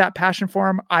don't have that passion for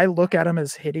them. I look at them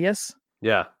as hideous.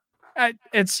 Yeah.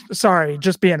 It's sorry,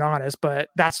 just being honest, but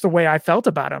that's the way I felt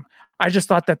about them. I just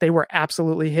thought that they were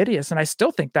absolutely hideous. And I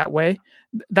still think that way,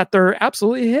 that they're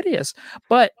absolutely hideous.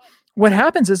 But what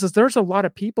happens is there's a lot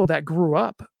of people that grew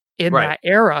up in that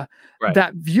era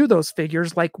that view those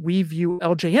figures like we view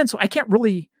LJN. So I can't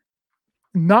really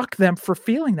knock them for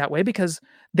feeling that way, because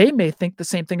they may think the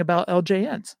same thing about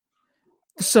LJNs.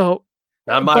 So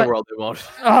not in my world, they won't.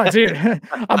 Oh, dude,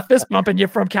 I'm fist bumping you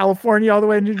from California all the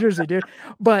way to New Jersey, dude.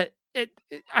 But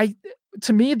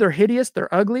to me, they're hideous.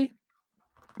 They're ugly.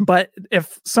 But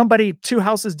if somebody 2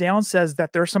 houses down says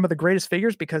that they're some of the greatest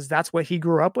figures because that's what he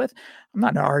grew up with, I'm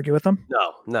not going to argue with them.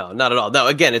 No, not at all. No,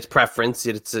 again, it's preference.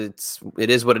 It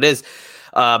is what it is.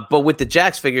 But with the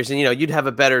Jakks figures, and you'd have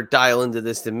a better dial into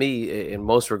this than me in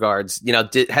most regards.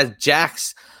 Has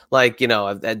Jakks,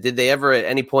 did they ever at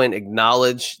any point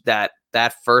acknowledge that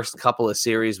first couple of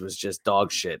series was just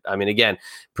dog shit? I mean, again,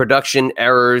 production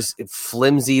errors,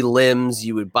 flimsy limbs.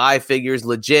 You would buy figures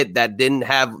legit that didn't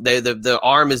have the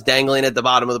arm is dangling at the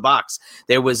bottom of the box.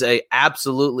 There was a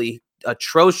absolutely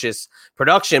atrocious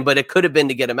production, but it could have been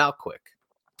to get them out quick.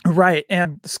 Right.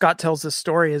 And Scott tells this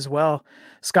story as well.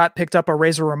 Scott picked up a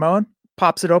Razor Ramon,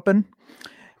 pops it open,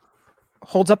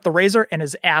 holds up the razor, and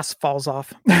his ass falls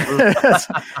off.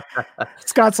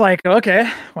 Scott's like, okay,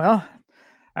 well,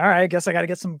 all right, I guess I got to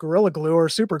get some Gorilla Glue or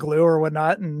Super Glue or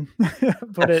whatnot and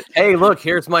put it. Hey, look,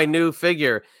 here's my new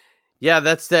figure. Yeah,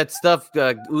 that's that stuff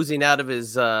oozing out of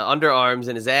his underarms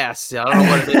and his ass. I don't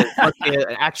know what it is. It's like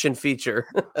an action feature.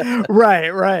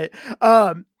 Right.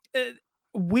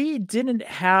 We didn't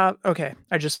have,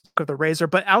 I just spoke of the razor,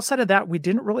 but outside of that, we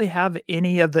didn't really have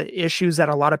any of the issues that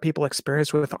a lot of people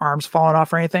experience with arms falling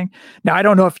off or anything. Now, I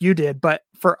don't know if you did, but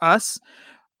for us,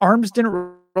 arms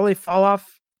didn't really fall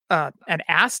off. And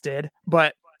ass did,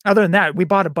 but other than that, we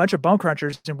bought a bunch of Bone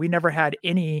Crunchers and we never had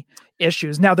any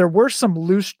issues. Now, there were some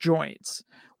loose joints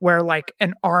where like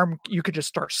an arm, you could just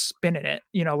start spinning it,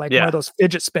 one of those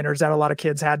fidget spinners that a lot of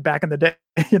kids had back in the day,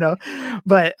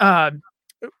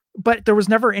 but there was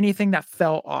never anything that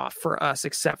fell off for us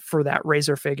except for that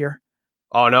Razor figure.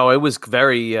 Oh no, it was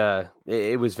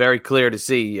very clear to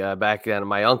see back then.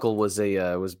 My uncle was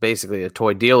basically a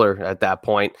toy dealer at that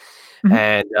point.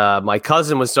 Mhm. And my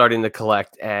cousin was starting to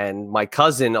collect, and my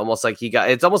cousin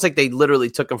it's almost like they literally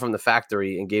took him from the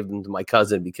factory and gave them to my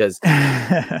cousin because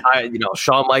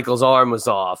Shawn Michaels' arm was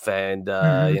off, and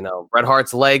Mhm. Bret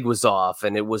Hart's leg was off,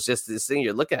 and it was just this thing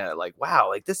you're looking at like, wow,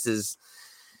 like this is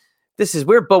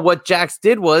weird. But what Jakks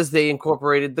did was they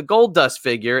incorporated the Gold Dust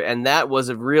figure, and that was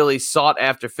a really sought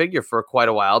after figure for quite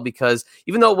a while because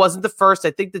even though it wasn't the first,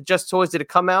 I think the Just Toys did it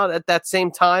come out at that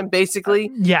same time, basically.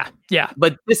 Yeah.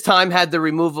 But this time had the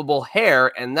removable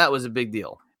hair, and that was a big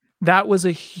deal. That was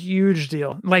a huge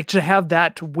deal. Like to have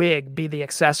that wig be the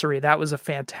accessory, that was a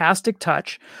fantastic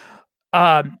touch.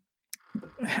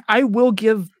 I will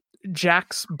give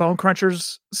Jakks Bone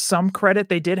Crunchers some credit.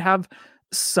 They did have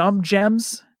some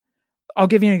gems. I'll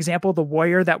give you an example. The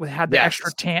Warrior that had the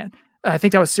extra tan. I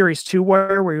think that was Series 2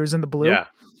 Warrior where he was in the blue. Yeah.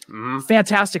 Mm-hmm.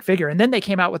 Fantastic figure. And then they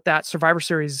came out with that Survivor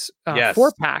Series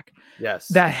 4-pack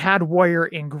that had Warrior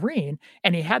in green,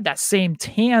 and he had that same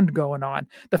tan going on.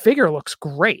 The figure looks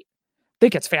great. I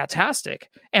think it's fantastic.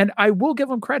 And I will give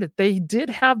them credit. They did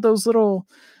have those little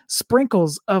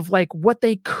sprinkles of like what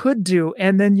they could do.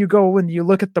 And then you go and you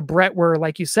look at the Bret where,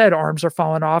 like you said, arms are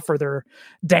falling off or they're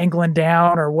dangling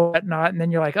down or whatnot. And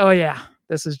then you're like, oh yeah,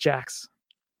 this is Jakks.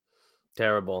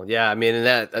 Terrible. Yeah. I mean,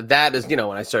 and that is, when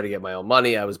I started to get my own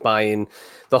money, I was buying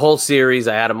the whole series.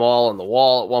 I had them all on the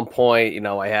wall at one point.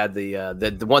 I had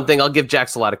the one thing I'll give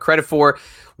Jakks a lot of credit for,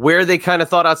 where they kind of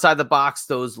thought outside the box,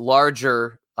 those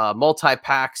larger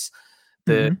multi-packs,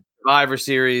 the Survivor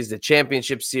Series, the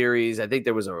Championship Series. I think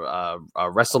there was a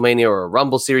WrestleMania or a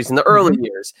Rumble Series in the early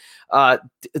years.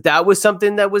 That was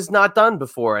something that was not done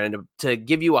before. And to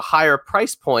give you a higher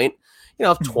price point,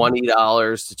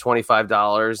 $20 to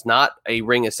 $25, not a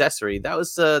ring accessory. That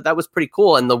was pretty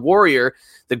cool. And the Warrior,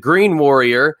 the Green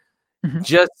Warrior,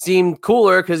 just seemed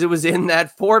cooler because it was in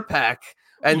that 4-pack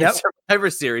and the Survivor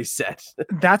Series set.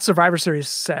 That Survivor Series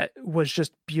set was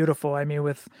just beautiful. I mean,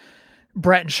 with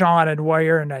Bret and Shawn and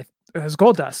Warrior, and it was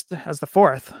Gold Dust as the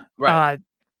 4th. Right.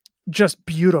 Just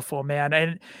beautiful, man.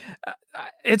 And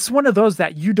it's one of those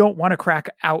that you don't want to crack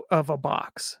out of a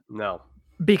box. No.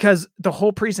 Because the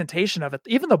whole presentation of it,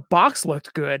 even the box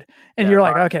looked good. And you're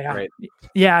like, okay,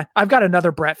 I've got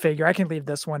another Bret figure. I can leave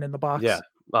this one in the box. Yeah.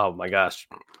 Oh my gosh.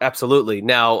 Absolutely.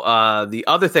 Now, the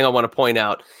other thing I want to point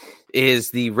out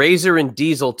is the Razor and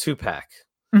Diesel 2-pack.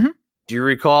 Do you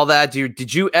recall that?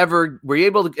 Were you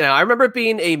able to, I remember it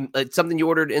being something you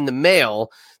ordered in the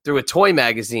mail through a toy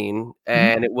magazine,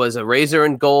 and it was a Razor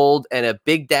in gold and a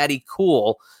Big Daddy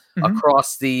Cool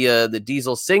across the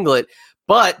Diesel singlet.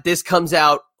 But this comes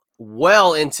out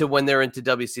well into when they're into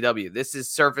WCW. This is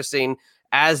surfacing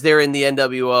as they're in the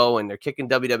NWO and they're kicking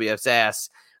WWF's ass.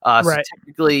 So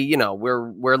technically,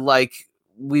 we're like,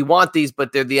 we want these,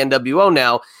 but they're the NWO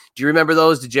now. Do you remember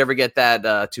those? Did you ever get that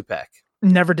 2-pack?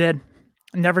 Never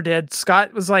did.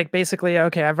 Scott was like, basically,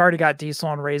 okay, I've already got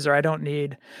Diesel and Razor. I don't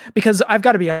need, because I've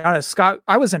got to be honest, Scott,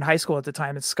 I was in high school at the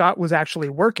time and Scott was actually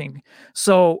working.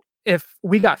 So if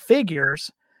we got figures,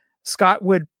 Scott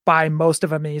would buy most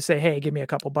of them and he'd say, hey, give me a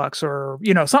couple bucks or,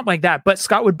 something like that. But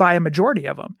Scott would buy a majority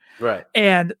of them. Right.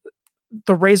 And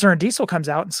the Razor and Diesel comes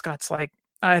out and Scott's like,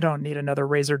 I don't need another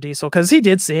Razor Diesel, because he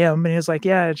did see him and he was like,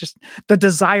 yeah, just the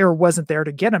desire wasn't there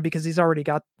to get him because he's already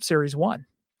got Series 1.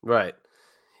 Right.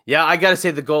 Yeah, I gotta say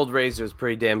the Gold Razor is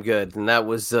pretty damn good, and that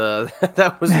was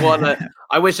one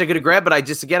I wish I could have grabbed, but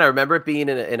I remember it being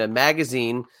in a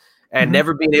magazine and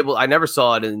never being able. I never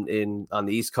saw it in on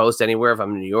the East Coast anywhere. If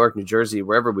I'm in New York, New Jersey,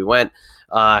 wherever we went,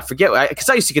 I forget, because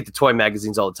I used to get the toy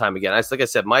magazines all the time. Again, like I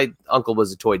said, my uncle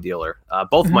was a toy dealer.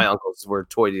 Both of my uncles were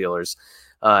toy dealers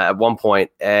at one point,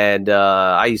 and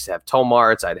I used to have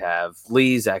Tomarts. I'd have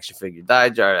Lee's action figure,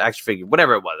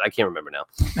 whatever it was. I can't remember now.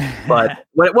 But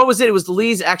what was it? It was the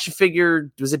Lee's action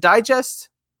figure. Was it Digest?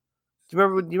 Do you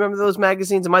remember those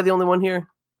magazines? Am I the only one here?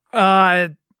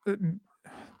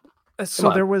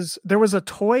 So there was a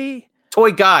Toy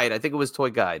Guide. I think it was Toy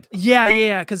Guide.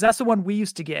 Yeah, because that's the one we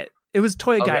used to get. It was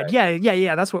Toy Guide.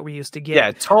 Yeah. That's what we used to get.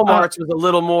 Yeah, Tomarts was a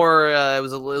little more. It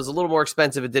was a little more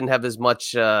expensive. It didn't have as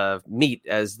much meat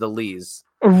as the Lee's.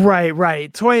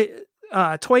 Right. Toy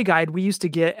Guide we used to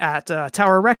get at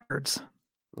Tower Records.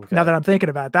 Okay. Now that I'm thinking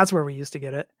about it, that's where we used to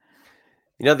get it.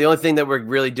 The only thing that we're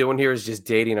really doing here is just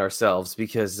dating ourselves,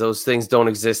 because those things don't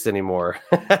exist anymore.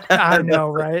 I know,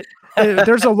 right?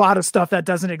 There's a lot of stuff that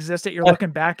doesn't exist that you're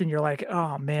looking back and you're like,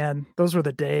 oh man, those were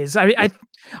the days. I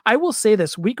will say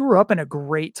this: we grew up in a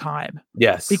great time.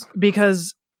 Yes,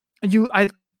 because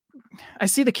I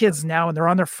see the kids now and they're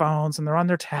on their phones and they're on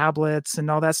their tablets and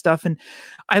all that stuff. And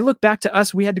I look back to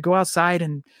us, we had to go outside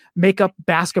and make up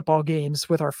basketball games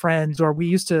with our friends, or we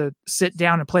used to sit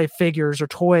down and play figures or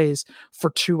toys for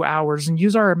 2 hours and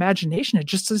use our imagination. It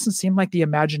just doesn't seem like the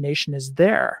imagination is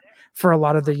there for a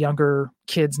lot of the younger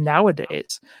kids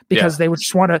nowadays, because they would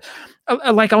just want to,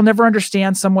 like, I'll never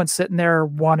understand someone sitting there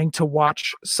wanting to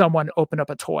watch someone open up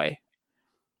a toy.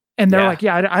 And they're like,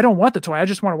 I don't want the toy. I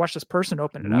just want to watch this person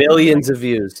open it up. Millions of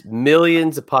views,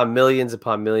 millions upon millions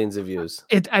upon millions of views.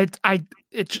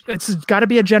 It's got to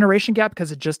be a generation gap,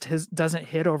 because it just doesn't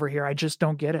hit over here. I just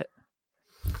don't get it.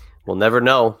 We'll never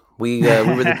know. We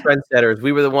were the trendsetters.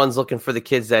 We were the ones looking for the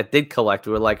kids that did collect.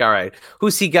 We were like, all right,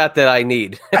 who's he got that I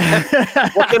need?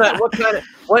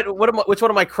 Which one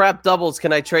of my crap doubles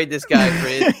can I trade this guy for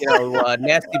his,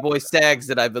 nasty boy stags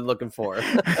that I've been looking for?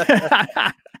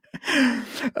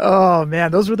 Oh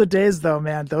man, those were the days though,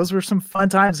 man. Those were some fun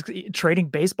times, trading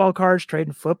baseball cards,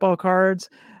 trading football cards.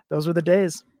 Those were the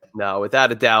days. No,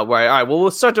 without a doubt. Right. All right. Well,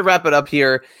 we'll start to wrap it up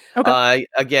here. Okay.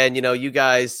 Again, you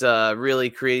guys really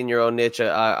creating your own niche,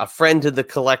 a friend to the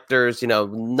collectors,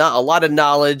 not a lot of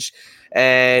knowledge,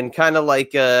 and kind of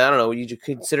like, I don't know, you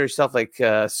consider yourself like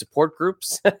support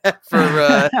groups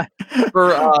for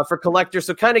collectors.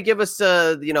 So kind of give us,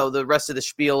 the rest of the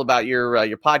spiel about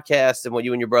your podcast and what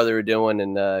you and your brother are doing.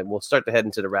 And we'll start to head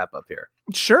into the wrap up here.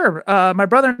 Sure. My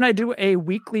brother and I do a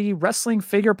weekly wrestling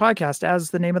figure podcast,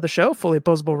 as the name of the show, Fully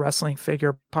Posable Wrestling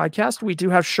Figure Podcast. We do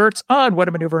have shirts on What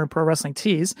a Maneuver and Pro Wrestling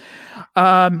Tees.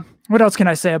 What else can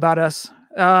I say about us?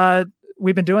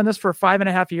 We've been doing this for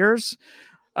 5.5 years.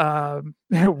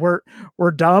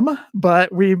 We're dumb,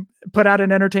 but we put out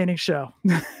an entertaining show.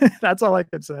 That's all I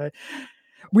could say.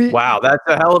 Wow, that's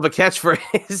a hell of a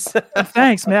catchphrase.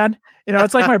 Thanks, man.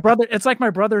 It's like my brother. It's like my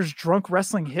brother's drunk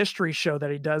wrestling history show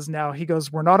that he does now. He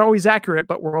goes, "We're not always accurate,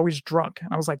 but we're always drunk."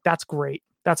 And I was like, "That's great.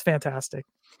 That's fantastic."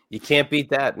 You can't beat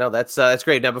that. No, that's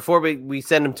great. Now, before we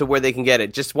send them to where they can get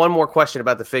it, just one more question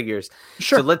about the figures.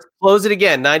 Sure. So let's close it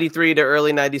again. 93 to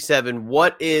early 97.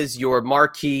 What is your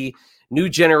marquee new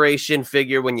generation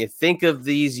figure? When you think of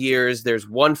these years, there's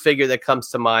one figure that comes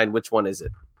to mind. Which one is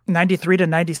it? 93 to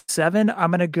 97.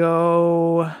 I'm going to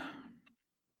go.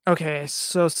 Okay.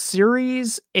 So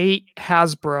Series 8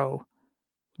 Hasbro.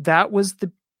 That was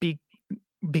the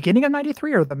beginning of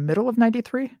 93 or the middle of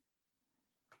 93?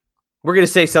 We're going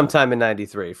to say sometime in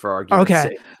 93 for argument's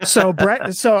sake. So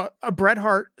a Bret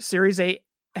Hart Series 8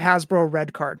 Hasbro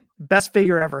red card. Best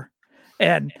figure ever.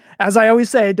 And as I always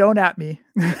say, don't at me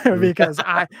because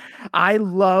I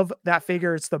love that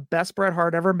figure. It's the best Bret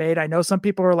Hart ever made. I know some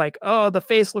people are like, oh, the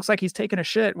face looks like he's taking a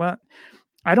shit. Well,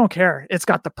 I don't care. It's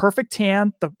got the perfect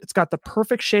tan. It's got the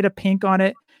perfect shade of pink on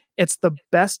it. It's the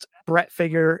best Bret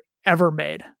figure ever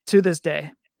made to this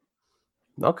day.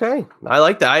 Okay. I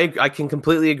like that. I can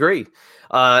completely agree.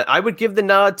 I would give the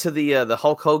nod to the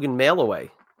Hulk Hogan mail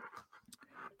away.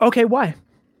 Okay. Why?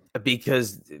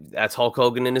 Because that's Hulk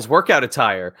Hogan in his workout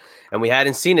attire, and we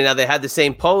hadn't seen it. Now they had the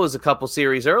same pose a couple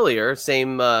series earlier,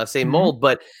 same mold,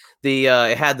 but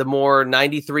it had the more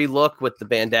 93 look with the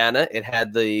bandana. It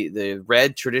had the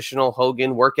red traditional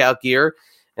Hogan workout gear,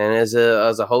 and as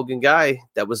a Hogan guy,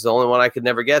 that was the only one I could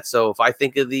never get. So if I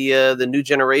think of the new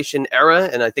generation era,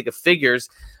 and I think of figures,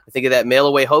 I think of that mail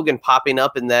away Hogan popping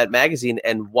up in that magazine,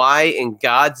 and why in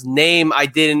God's name I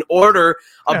didn't order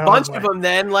a bunch of them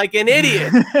then, like an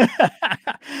idiot.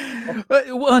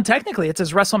 Well, and technically it's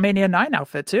his WrestleMania 9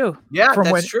 outfit too. Yeah,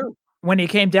 that's true. When he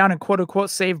came down and quote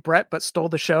unquote saved Bret, but stole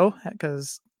the show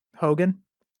because Hogan.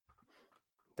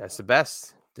 That's the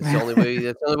best. That's the only way.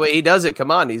 That's the only way he does it. Come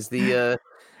on, he's the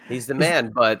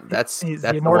man. But that's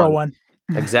the immortal one.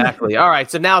 Exactly. All right.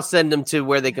 So now send them to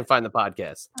where they can find the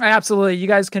podcast. Absolutely. You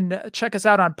guys can check us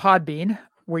out on Podbean,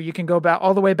 where you can go back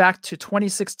all the way back to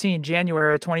 2016,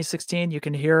 January of 2016. You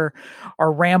can hear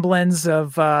our ramblings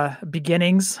of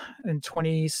beginnings in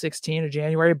 2016 of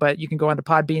January, but you can go on to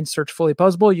Podbean, search Fully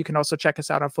Posable. You can also check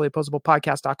us out on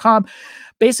fullyposablepodcast.com.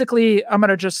 Basically, I'm going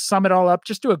to just sum it all up.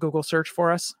 Just do a Google search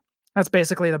for us. That's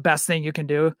basically the best thing you can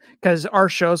do, because our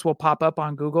shows will pop up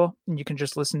on Google and you can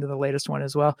just listen to the latest one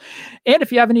as well. And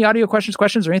if you have any audio questions,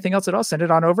 or anything else at all, send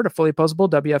it on over to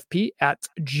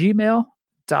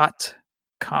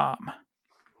fullyposablewfp@gmail.com.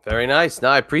 Very nice. No,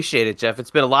 I appreciate it, Jeff. It's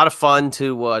been a lot of fun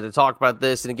to talk about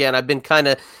this. And again, I've been kind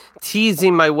of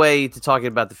teasing my way to talking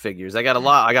about the figures. I got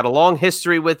a long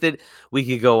history with it. We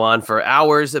could go on for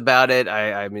hours about it.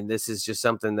 I mean, this is just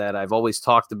something that I've always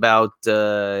talked about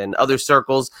in other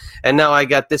circles. And now I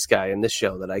got this guy in this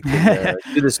show that I can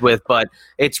do this with. But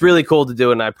it's really cool to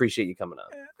do, and I appreciate you coming on.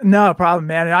 No problem,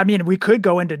 man. I mean, we could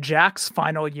go into Jack's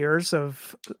final years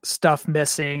of stuff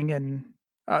missing, and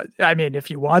I mean,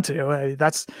 if you want to,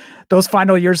 that's those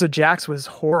final years of Jack's was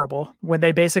horrible when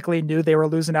they basically knew they were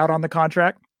losing out on the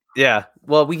contract. Yeah,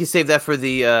 well, we can save that for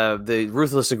the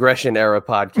Ruthless Aggression era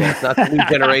podcast, not the New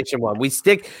Generation one. We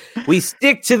stick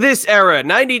to this era,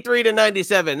 93 to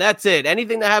 97. That's it.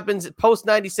 Anything that happens post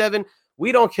 97,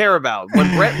 we don't care about.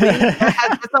 When Brett leaves,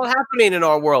 that's not happening in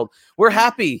our world. We're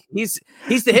happy. He's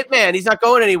the hitman. He's not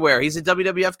going anywhere. He's a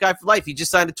WWF guy for life. He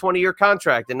just signed a 20-year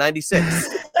contract in 96.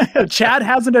 Chad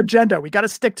has an agenda. We got to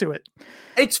stick to it.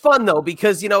 It's fun though,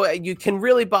 because you can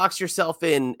really box yourself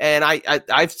in, and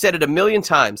I've said it a million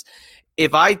times.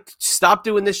 If I stop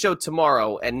doing this show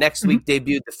tomorrow and next week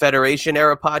debuted the Federation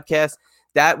era podcast,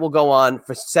 that will go on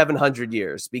for 700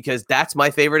 years, because that's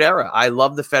my favorite era. I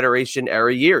love the Federation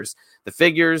era years. The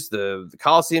figures, the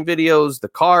Coliseum videos, the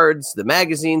cards, the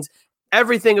magazines,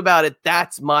 everything about it,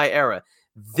 that's my era.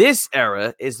 This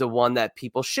era is the one that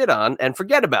people shit on and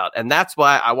forget about. And that's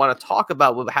why I want to talk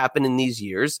about what happened in these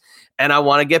years. And I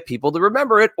want to get people to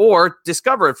remember it or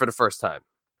discover it for the first time.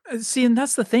 See, and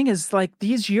that's the thing is, like,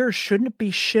 these years shouldn't be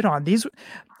shit on.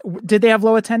 Did they have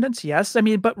low attendance? Yes. I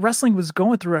mean, but wrestling was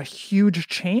going through a huge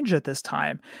change at this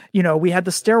time. We had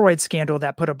the steroid scandal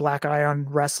that put a black eye on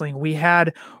wrestling. We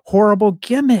had horrible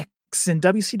gimmicks in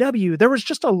WCW. There was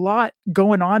just a lot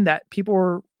going on that people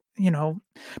were,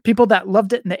 people that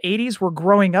loved it in the 80s were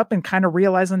growing up and kind of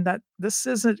realizing that this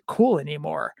isn't cool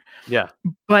anymore. Yeah.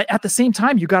 But at the same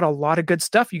time, you got a lot of good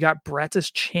stuff. You got Brett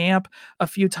as champ a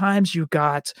few times. You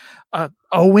got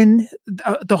Owen,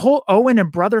 the whole Owen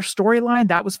and brother storyline.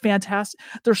 That was fantastic.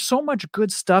 There's so much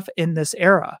good stuff in this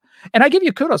era. And I give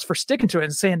you kudos for sticking to it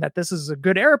and saying that this is a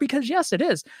good era, because yes, it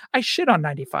is. I shit on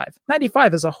 95.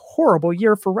 95 is a horrible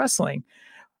year for wrestling.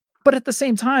 But at the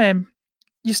same time,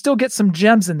 you still get some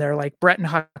gems in there like Brett and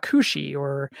Hakushi,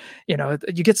 or,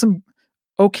 you get some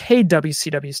okay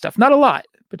WCW stuff. Not a lot,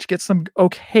 but you get some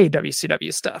okay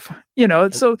WCW stuff,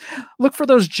 so look for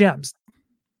those gems.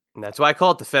 And that's why I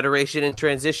call it the Federation in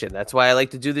Transition. That's why I like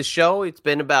to do this show. It's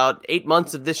been about 8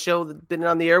 months of this show that's been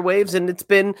on the airwaves, and it's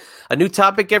been a new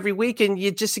topic every week. And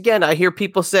I hear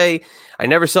people say, I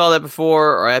never saw that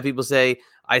before, or I have people say,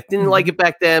 I didn't like it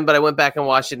back then, but I went back and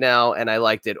watched it now and I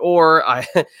liked it. Or I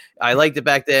liked it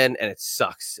back then and it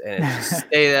sucks. And it just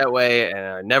stay that way. And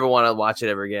I never want to watch it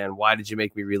ever again. Why did you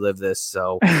make me relive this?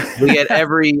 So we get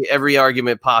every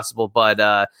argument possible. But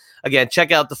again,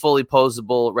 check out the Fully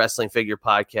Posable Wrestling Figure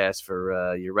podcast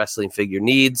for your wrestling figure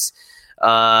needs.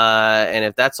 And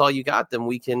if that's all you got, then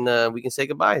we can say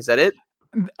goodbye. Is that it?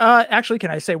 Actually,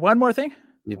 can I say one more thing?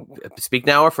 You speak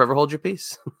now or forever hold your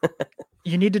peace.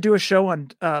 You need to do a show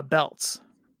on belts.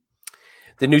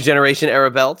 The New Generation era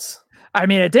belts. I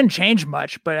mean, it didn't change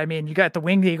much, but I mean, you got the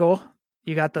Winged Eagle,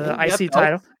 you got the IC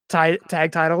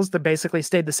tag titles that basically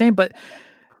stayed the same, but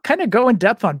kind of go in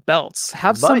depth on belts.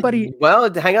 Somebody.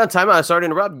 Well, hang on, time out. Sorry to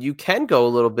interrupt. You can go a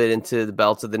little bit into the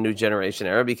belts of the New Generation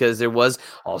era, because there was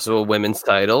also a women's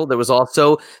title. There was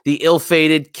also the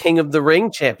ill-fated King of the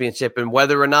Ring championship, and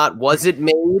whether or not was it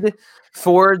made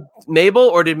for Mabel,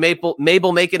 or did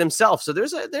Mabel make it himself? So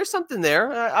there's something there.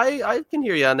 I can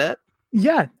hear you on that.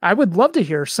 Yeah, I would love to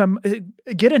hear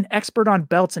get an expert on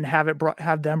belts and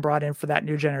have them brought in for that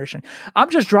New Generation. I'm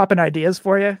just dropping ideas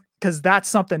for you, because that's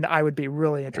something that I would be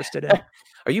really interested in.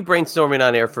 Are you brainstorming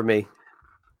on air for me?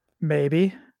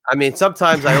 Maybe. I mean,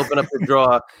 sometimes I open up the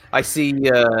drawer, I see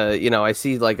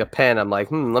like a pen. I'm like,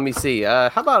 let me see. How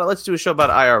about let's do a show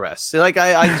about IRS? Like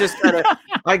I just kind of,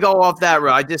 I go off that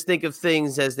route. I just think of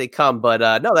things as they come. But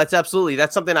no, that's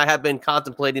something I have been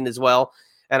contemplating as well.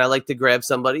 And I like to grab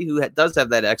somebody who does have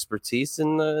that expertise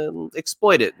and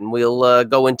exploit it. And we'll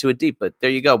go into it deep. But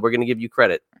there you go. We're going to give you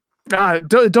credit.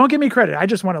 Don't give me credit. I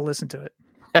just want to listen to it.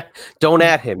 Don't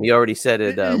at him. You already said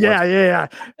it. Yeah.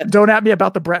 Don't at me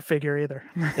about the Brett figure either.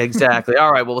 Exactly. All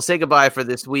right. Well, we'll say goodbye for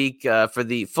this week for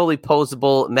the Fully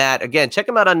Posable Matt. Again, check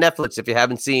him out on Netflix if you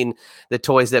haven't seen The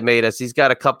Toys That Made Us. He's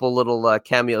got a couple little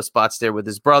cameo spots there with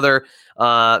his brother.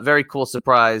 Very cool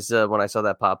surprise when I saw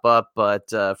that pop up. But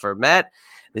for Matt,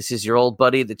 this is your old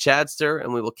buddy, the Chadster,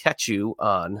 and we will catch you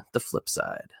on the flip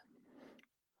side.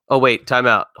 Oh, wait. Time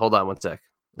out. Hold on one sec.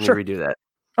 Let me redo that.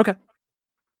 Okay.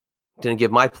 Didn't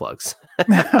give my plugs.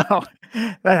 No,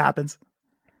 that happens.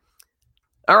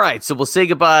 All right, so we'll say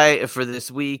goodbye for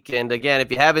this week. And again,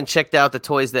 if you haven't checked out the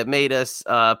Toys That Made Us,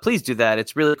 please do that.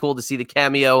 It's really cool to see the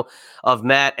cameo of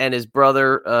Matt and his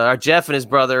brother, Jeff and his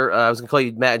brother. I was going to call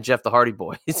you Matt and Jeff, the Hardy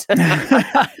Boys, but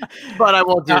I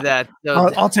won't do that.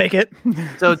 So, I'll take it.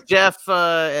 So Jeff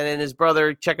and his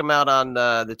brother, check them out on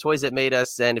the Toys That Made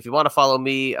Us. And if you want to follow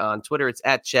me on Twitter, it's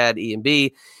at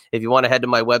ChadEMB. If you want to head to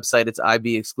my website, it's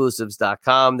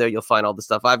ibexclusives.com. There you'll find all the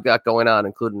stuff I've got going on,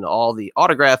 including all the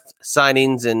autographed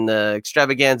signings and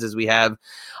extravaganzas we have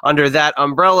under that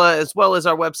umbrella, as well as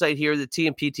our website here, the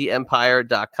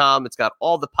TMPTempire.com. It's got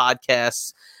all the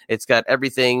podcasts. It's got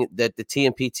everything that the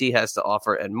TMPT has to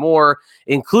offer and more,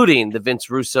 including the Vince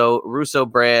Russo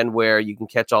brand, where you can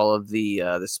catch all of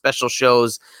the special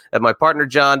shows that my partner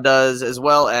John does, as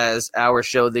well as our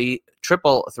show, the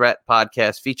Triple Threat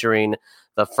Podcast, featuring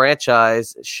the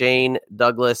franchise, Shane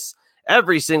Douglas,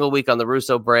 every single week on the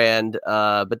Russo brand.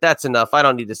 But that's enough. I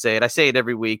don't need to say it. I say it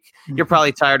every week. You're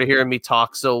probably tired of hearing me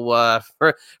talk. So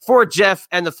for Jeff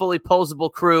and the fully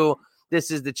posable crew, this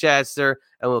is the Chadster,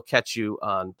 and we'll catch you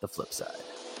on the flip side.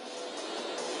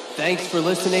 Thanks for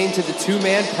listening to the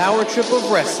two-man power trip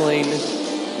of wrestling.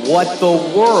 What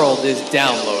the world is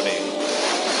downloading.